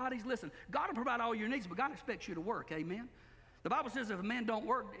dead bodies, listen, God will provide all your needs, but God expects you to work, amen? The Bible says if a man don't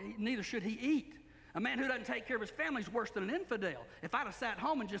work, neither should he eat. A man who doesn't take care of his family is worse than an infidel. If I'd have sat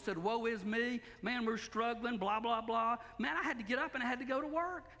home and just said, woe is me, man, we're struggling, blah, blah, blah, man, I had to get up and I had to go to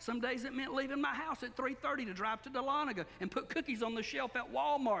work. Some days it meant leaving my house at 3:30 to drive to Dahlonega and put cookies on the shelf at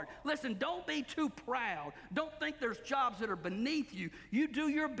Walmart. Listen, don't be too proud. Don't think there's jobs that are beneath you. You do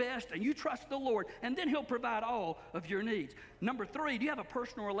your best and you trust the Lord, and then he'll provide all of your needs. Number three, do you have a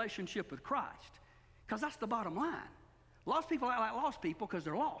personal relationship with Christ? Because that's the bottom line. Lost people act like lost people because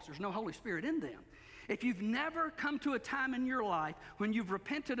they're lost. There's no Holy Spirit in them. If you've never come to a time in your life when you've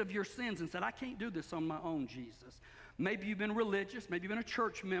repented of your sins and said, I can't do this on my own, Jesus. Maybe you've been religious, maybe you've been a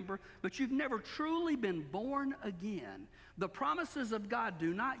church member, but you've never truly been born again. The promises of God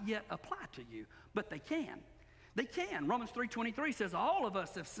do not yet apply to you, but they can. They can. Romans 3:23 says, all of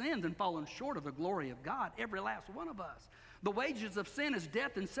us have sinned and fallen short of the glory of God, every last one of us. The wages of sin is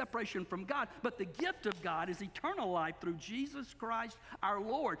death and separation from God, but the gift of God is eternal life through Jesus Christ our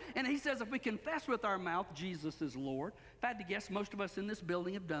Lord. And he says if we confess with our mouth Jesus is Lord, if I had to guess, most of us in this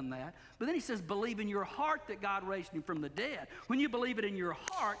building have done that. But then he says believe in your heart that God raised him from the dead. When you believe it in your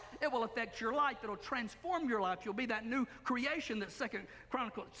heart, it will affect your life. It will transform your life. You'll be that new creation that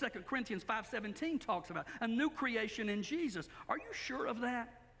 2 Corinthians 5:17 talks about, a new creation in Jesus. Are you sure of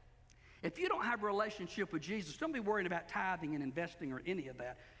that? If you don't have a relationship with Jesus, don't be worrying about tithing and investing or any of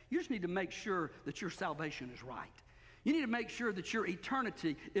that. You just need to make sure that your salvation is right. You need to make sure that your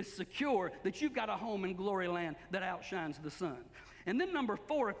eternity is secure, that you've got a home in glory land that outshines the sun. And then number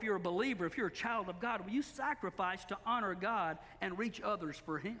four, if you're a believer, if you're a child of God, will you sacrifice to honor God and reach others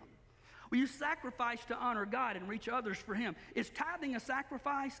for him? Will you sacrifice to honor God and reach others for him? Is tithing a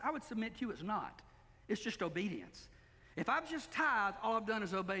sacrifice? I would submit to you it's not. It's just obedience. If I've just tithed, all I've done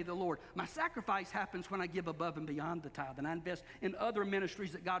is obey the Lord. My sacrifice happens when I give above and beyond the tithe, and I invest in other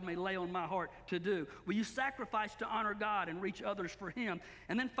ministries that God may lay on my heart to do. Will you sacrifice to honor God and reach others for him?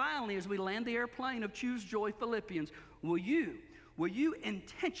 And then finally, as we land the airplane of Choose Joy Philippians, will you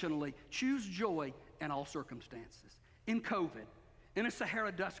intentionally choose joy in all circumstances? in COVID, in a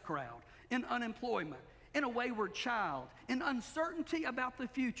Sahara dust crowd, in unemployment, in a wayward child, in uncertainty about the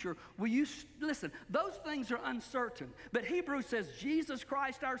future, will you listen? Those things are uncertain. But Hebrews says Jesus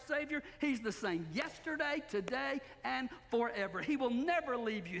Christ, our Savior, He's the same yesterday, today, and forever. He will never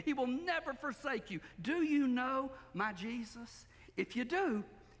leave you. He will never forsake you. Do you know my Jesus? If you do,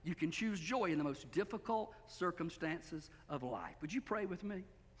 you can choose joy in the most difficult circumstances of life. Would you pray with me?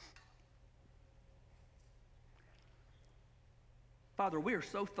 Father, we are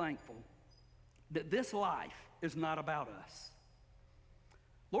so thankful that this life is not about us.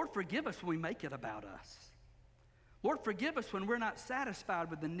 Lord, forgive us when we make it about us. Lord, forgive us when we're not satisfied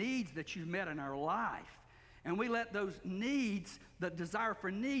with the needs that you've met in our life. And we let those needs, the desire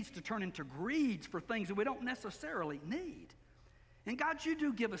for needs, to turn into greeds for things that we don't necessarily need. And God, you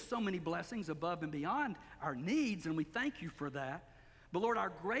do give us so many blessings above and beyond our needs, and we thank you for that. But Lord,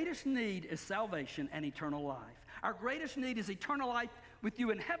 our greatest need is salvation and eternal life. Our greatest need is eternal life with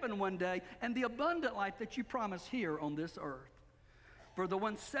you in heaven one day, and the abundant life that you promise here on this earth. For the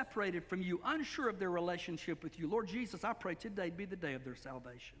ones separated from you, unsure of their relationship with you, Lord Jesus, I pray today be the day of their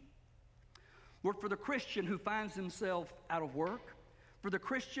salvation. Lord, for the Christian who finds himself out of work, for the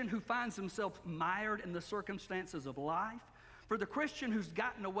Christian who finds himself mired in the circumstances of life, for the Christian who's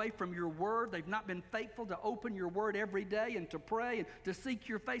gotten away from your word, they've not been faithful to open your word every day and to pray and to seek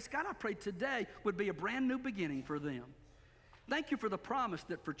your face, God, I pray today would be a brand new beginning for them. Thank you for the promise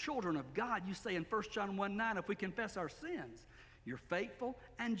that for children of God, you say in 1 John 1:9, if we confess our sins, you're faithful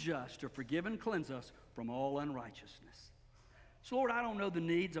and just to forgive and cleanse us from all unrighteousness. So, Lord, I don't know the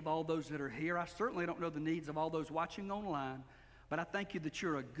needs of all those that are here. I certainly don't know the needs of all those watching online, but I thank you that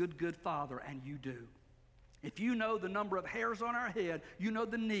you're a good, good Father, and you do. If you know the number of hairs on our head, you know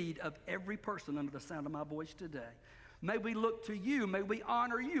the need of every person under the sound of my voice today. May we look to you. May we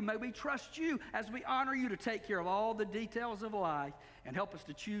honor you. May we trust you as we honor you to take care of all the details of life and help us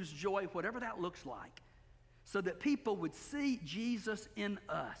to choose joy, whatever that looks like, so that people would see Jesus in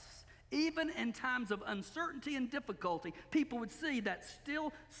us. Even in times of uncertainty and difficulty, people would see that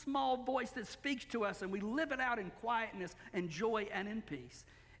still small voice that speaks to us, and we live it out in quietness and joy and in peace.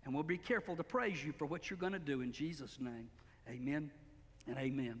 And we'll be careful to praise you for what you're going to do in Jesus' name. Amen and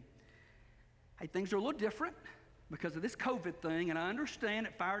amen. Hey, things are a little different because of this COVID thing, and I understand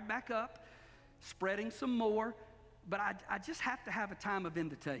it fired back up, spreading some more, but I just have to have a time of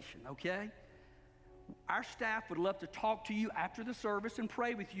invitation, okay? Our staff would love to talk to you after the service and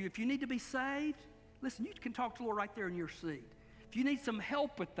pray with you. If you need to be saved, listen, you can talk to the Lord right there in your seat. If you need some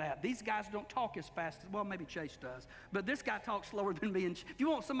help with that, these guys don't talk as fast as, well, maybe Chase does, but this guy talks slower than me. And if you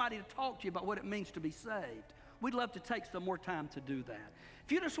want somebody to talk to you about what it means to be saved, we'd love to take some more time to do that.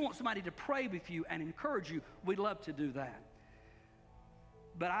 If you just want somebody to pray with you and encourage you, we'd love to do that.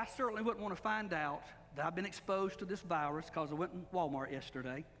 But I certainly wouldn't want to find out that I've been exposed to this virus because I went in Walmart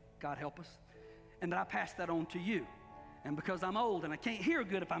yesterday, God help us, and that I passed that on to you. And because I'm old and I can't hear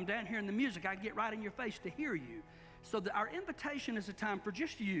good, if I'm down here in the music, I get right in your face to hear you. So that our invitation is a time for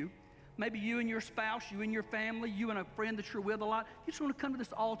just you, maybe you and your spouse, you and your family, you and a friend that you're with a lot. You just want to come to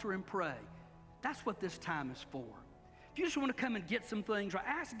this altar and pray. That's what this time is for. If you just want to come and get some things right,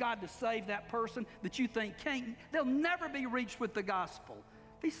 ask God to save that person that you think can't. They'll never be reached with the gospel.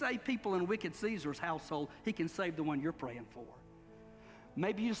 If he saved people in wicked Caesar's household, he can save the one you're praying for.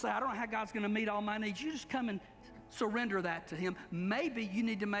 Maybe you say, I don't know how God's going to meet all my needs. You just come and surrender that to him. Maybe you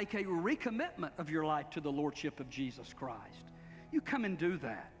need to make a recommitment of your life to the Lordship of Jesus Christ. You come and do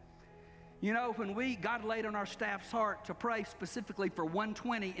that. You know, when God laid on our staff's heart to pray specifically for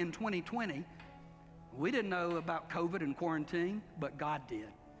 120 in 2020, we didn't know about COVID and quarantine, but God did.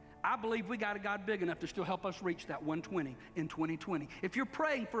 I believe we got a God big enough to still help us reach that 120 in 2020. If you're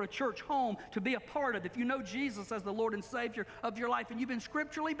praying for a church home to be a part of, if you know Jesus as the Lord and Savior of your life and you've been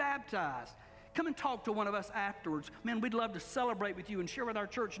scripturally baptized, come and talk to one of us afterwards. Man, we'd love to celebrate with you and share with our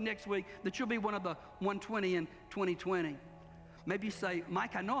church next week that you'll be one of the 120 in 2020. Maybe you say,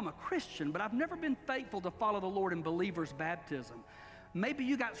 Mike, I know I'm a Christian, but I've never been faithful to follow the Lord in believer's baptism. Maybe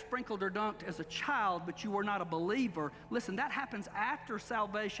you got sprinkled or dunked as a child, but you were not a believer. Listen, that happens after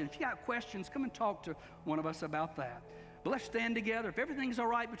salvation. If you got questions, come and talk to one of us about that. But let's stand together. If everything's all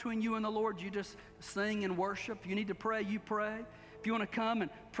right between you and the Lord, you just sing and worship. If you need to pray, you pray. If you want to come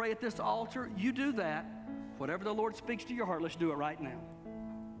and pray at this altar, you do that. Whatever the Lord speaks to your heart, let's do it right now.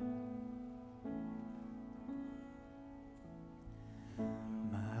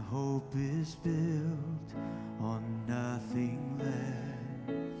 My hope is built on nothing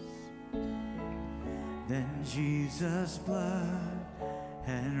less than Jesus' blood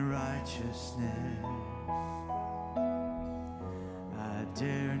and righteousness. I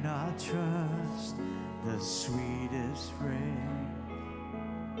dare not trust the sweetest frame,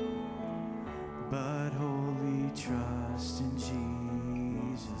 but wholly trust in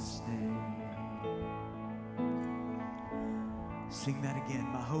Jesus' name. Sing that again.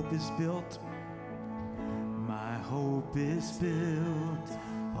 My hope is built. My hope is built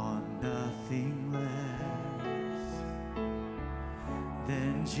on nothing less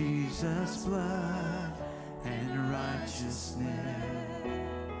than Jesus' blood and righteousness.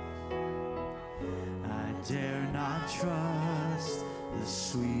 I dare not trust the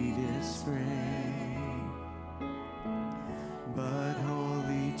sweetest frame, but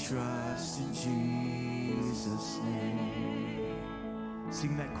wholly trust in Jesus' name.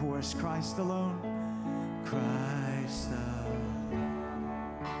 Sing that chorus, Christ alone, Christ alone.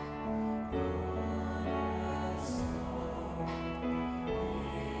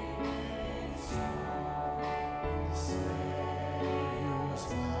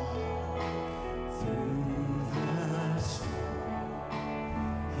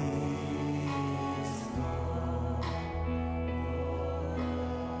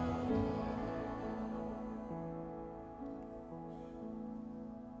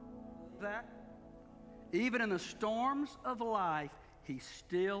 That even in the storms of life, he's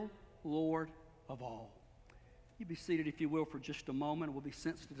still Lord of all. You be seated, if you will, for just a moment. We'll be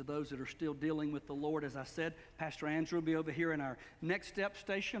sensitive to those that are still dealing with the Lord. As I said, Pastor Andrew will be over here in our Next Step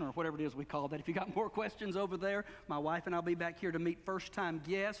station, or whatever it is we call that. If you got more questions over there, my wife and I'll be back here to meet first-time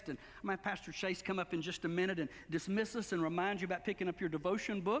guests. And I'm going to have Pastor Chase come up in just a minute and dismiss us and remind you about picking up your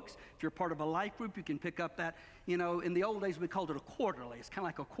devotion books. If you're part of a life group, you can pick up that. You know, in the old days, we called it a quarterly. It's kind of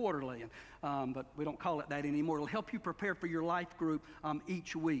like a quarterly, but we don't call it that anymore. It'll help you prepare for your life group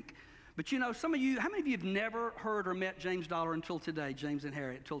each week. But you know, some of you, how many of you have never heard or met James Dollar until today, James and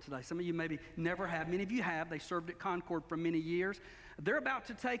Harriet, until today? Some of you maybe never have. Many of you have. They served at Concord for many years. They're about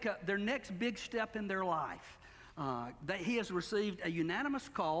to take their next big step in their life. He has received a unanimous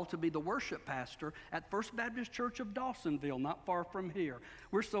call to be the worship pastor at First Baptist Church of Dawsonville, not far from here.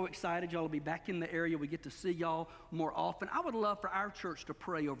 We're so excited. Y'all will be back in the area. We get to see y'all more often. I would love for our church to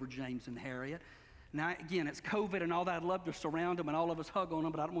pray over James and Harriet. Now, again, it's COVID and all that. I'd love to surround them and all of us hug on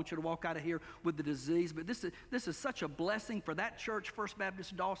them, but I don't want you to walk out of here with the disease. But this is such a blessing for that church, First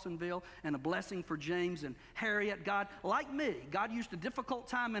Baptist Dawsonville, and a blessing for James and Harriet. God, like me, God used a difficult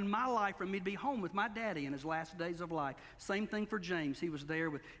time in my life for me to be home with my daddy in his last days of life. Same thing for James. He was there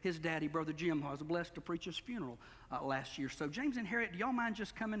with his daddy, Brother Jim. I was blessed to preach his funeral last year. So James and Harriet, do y'all mind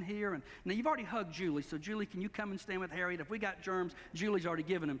just coming here? And now you've already hugged Julie, so Julie, can you come and stand with Harriet? If we got germs, Julie's already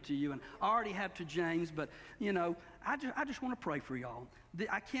given them to you, and I already have to James. But you know, I just want to pray for y'all.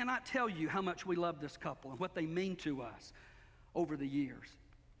 I cannot tell you how much we love this couple and what they mean to us over the years.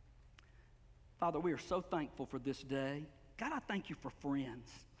 Father, we are so thankful for this day. God, I thank you for friends.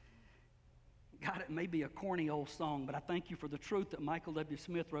 God, it may be a corny old song, but I thank you for the truth that Michael W.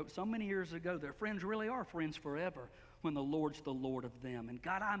 Smith wrote so many years ago, that friends really are friends forever when the Lord's the Lord of them. And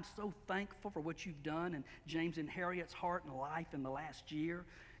God, I'm so thankful for what you've done in James and Harriet's heart and life in the last year.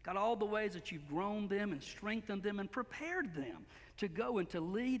 God, all the ways that you've grown them and strengthened them and prepared them to go and to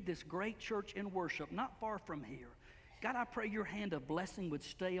lead this great church in worship not far from here. God, I pray your hand of blessing would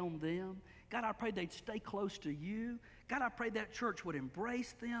stay on them. God, I pray they'd stay close to you. God, I pray that church would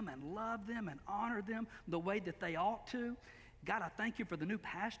embrace them and love them and honor them the way that they ought to. God, I thank you for the new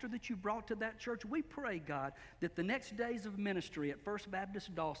pastor that you brought to that church. We pray, God, that the next days of ministry at First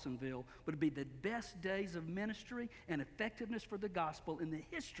Baptist Dawsonville would be the best days of ministry and effectiveness for the gospel in the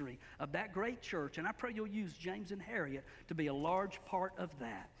history of that great church. And I pray you'll use James and Harriet to be a large part of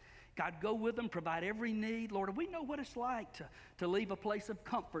that. God, go with them, provide every need. Lord, we know what it's like to leave a place of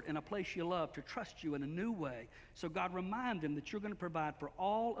comfort and a place you love, to trust you in a new way. So God, remind them that you're going to provide for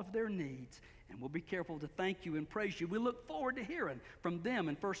all of their needs. And we'll be careful to thank you and praise you. We look forward to hearing from them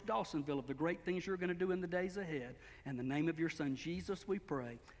in First Dawsonville of the great things you're going to do in the days ahead. In the name of your son, Jesus, we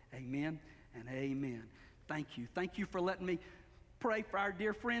pray. Amen and amen. Thank you. Thank you for letting me pray for our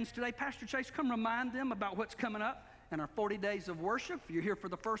dear friends today. Pastor Chase, come remind them about what's coming up in our 40 days of worship. If you're here for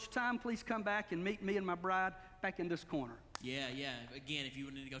the first time, please come back and meet me and my bride back in this corner. Yeah. Again, if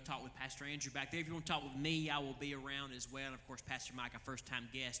you need to go talk with Pastor Andrew back there, if you want to talk with me, I will be around as well. And of course, Pastor Mike, a first-time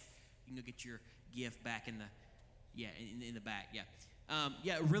guest, you can go get your gift back in the back.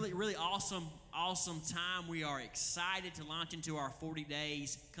 Really awesome time. We are excited to launch into our 40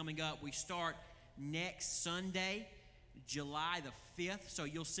 days coming up. We start next Sunday, July the 5th. So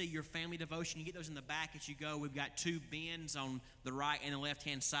you'll see your family devotion. You get those in the back as you go. We've got 2 bins on the right and the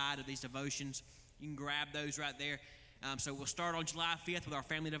left-hand side of these devotions. You can grab those right there. So we'll start on July 5th with our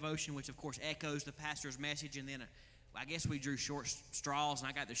family devotion, which of course echoes the pastor's message, and then I guess we drew short straws, and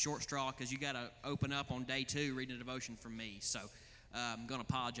I got the short straw because you got to open up on day 2 reading a devotion from me. So I'm going to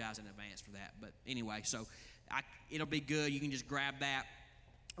apologize in advance for that. But anyway, so it'll be good. You can just grab that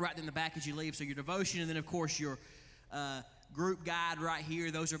right in the back as you leave. So your devotion, and then, of course, your group guide right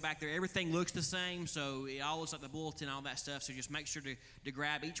here. Those are back there. Everything looks the same, so it all looks like the bulletin, all that stuff. So just make sure to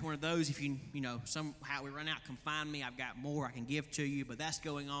grab each one of those. If you somehow we run out, come find me. I've got more I can give to you, but that's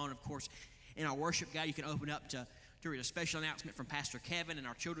going on. Of course, in our worship guide, you can open up to read a special announcement from Pastor Kevin in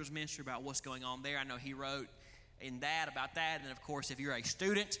our children's ministry about what's going on there. I know he wrote in that about that. And then, of course, if you're a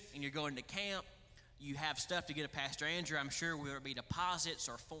student and you're going to camp, you have stuff to get at Pastor Andrew, I'm sure, whether it be deposits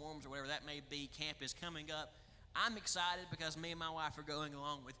or forms or whatever that may be. Camp is coming up. I'm excited because me and my wife are going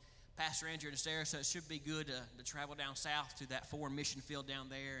along with Pastor Andrew and Sarah, so it should be good to travel down south to that foreign mission field down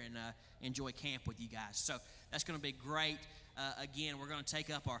there and enjoy camp with you guys. So that's going to be great. Again, we're going to take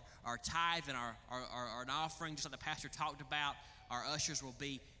up our tithe and our offering, just like the pastor talked about. Our ushers will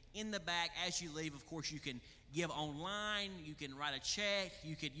be in the back as you leave. Of course, you can give online. You can write a check.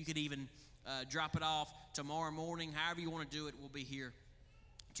 You could even drop it off tomorrow morning. However you want to do it, we'll be here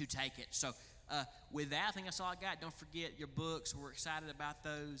to take it. So with that, I think that's all I got. Don't forget your books. We're excited about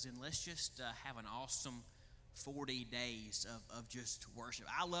those. And let's just have an awesome 40 days of just worship.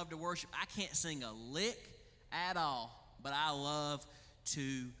 I love to worship. I can't sing a lick at all, but I love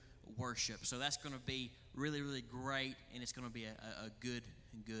to worship. So that's going to be really, really great, and it's going to be a good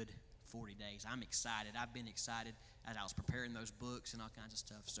 40 days. I'm excited. I've been excited as I was preparing those books and all kinds of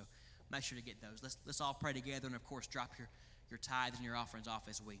stuff. So make sure to get those. Let's all pray together, and of course, drop your tithes and your offerings off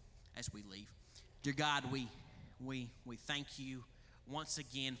as we leave. Dear God, we thank you once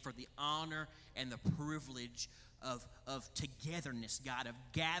again for the honor and the privilege of togetherness, God, of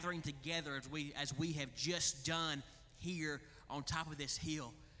gathering together as we have just done here on top of this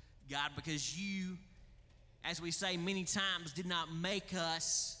hill, God, because you, as we say many times, did not make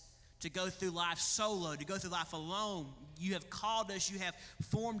us to go through life solo, to go through life alone. You have called us, you have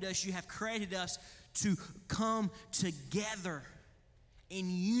formed us, you have created us to come together in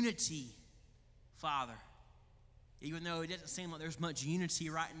unity, Father. Even though it doesn't seem like there's much unity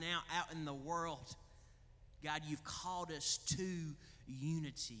right now out in the world, God, you've called us to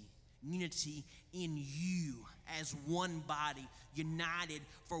unity in you as one body, united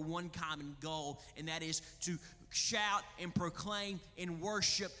for one common goal, and that is to shout and proclaim and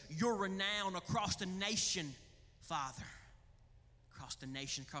worship your renown across the nation, Father, across the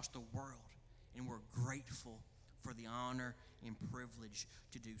nation, across the world, and we're grateful for the honor and privilege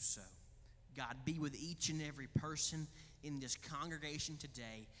to do so. God, be with each and every person in this congregation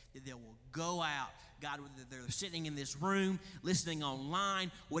today, that they will go out, God, whether they're sitting in this room, listening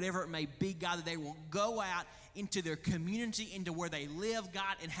online, whatever it may be, God, that they will go out into their community, into where they live,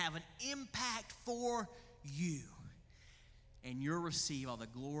 God, and have an impact for you. And you'll receive all the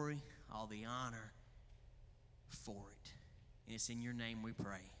glory, all the honor for it. And it's in your name we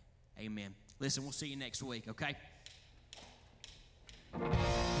pray. Amen. Listen, we'll see you next week, okay?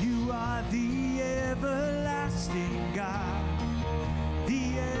 You are the everlasting God,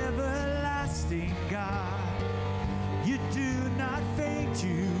 the everlasting God. You do not faint,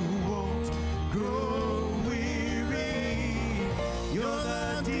 you won't grow weary. You're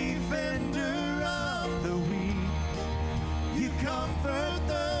the defender of the weak. You comfort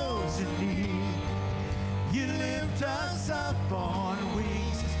those in need. You lift us up on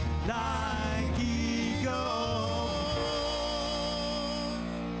wings like eagles.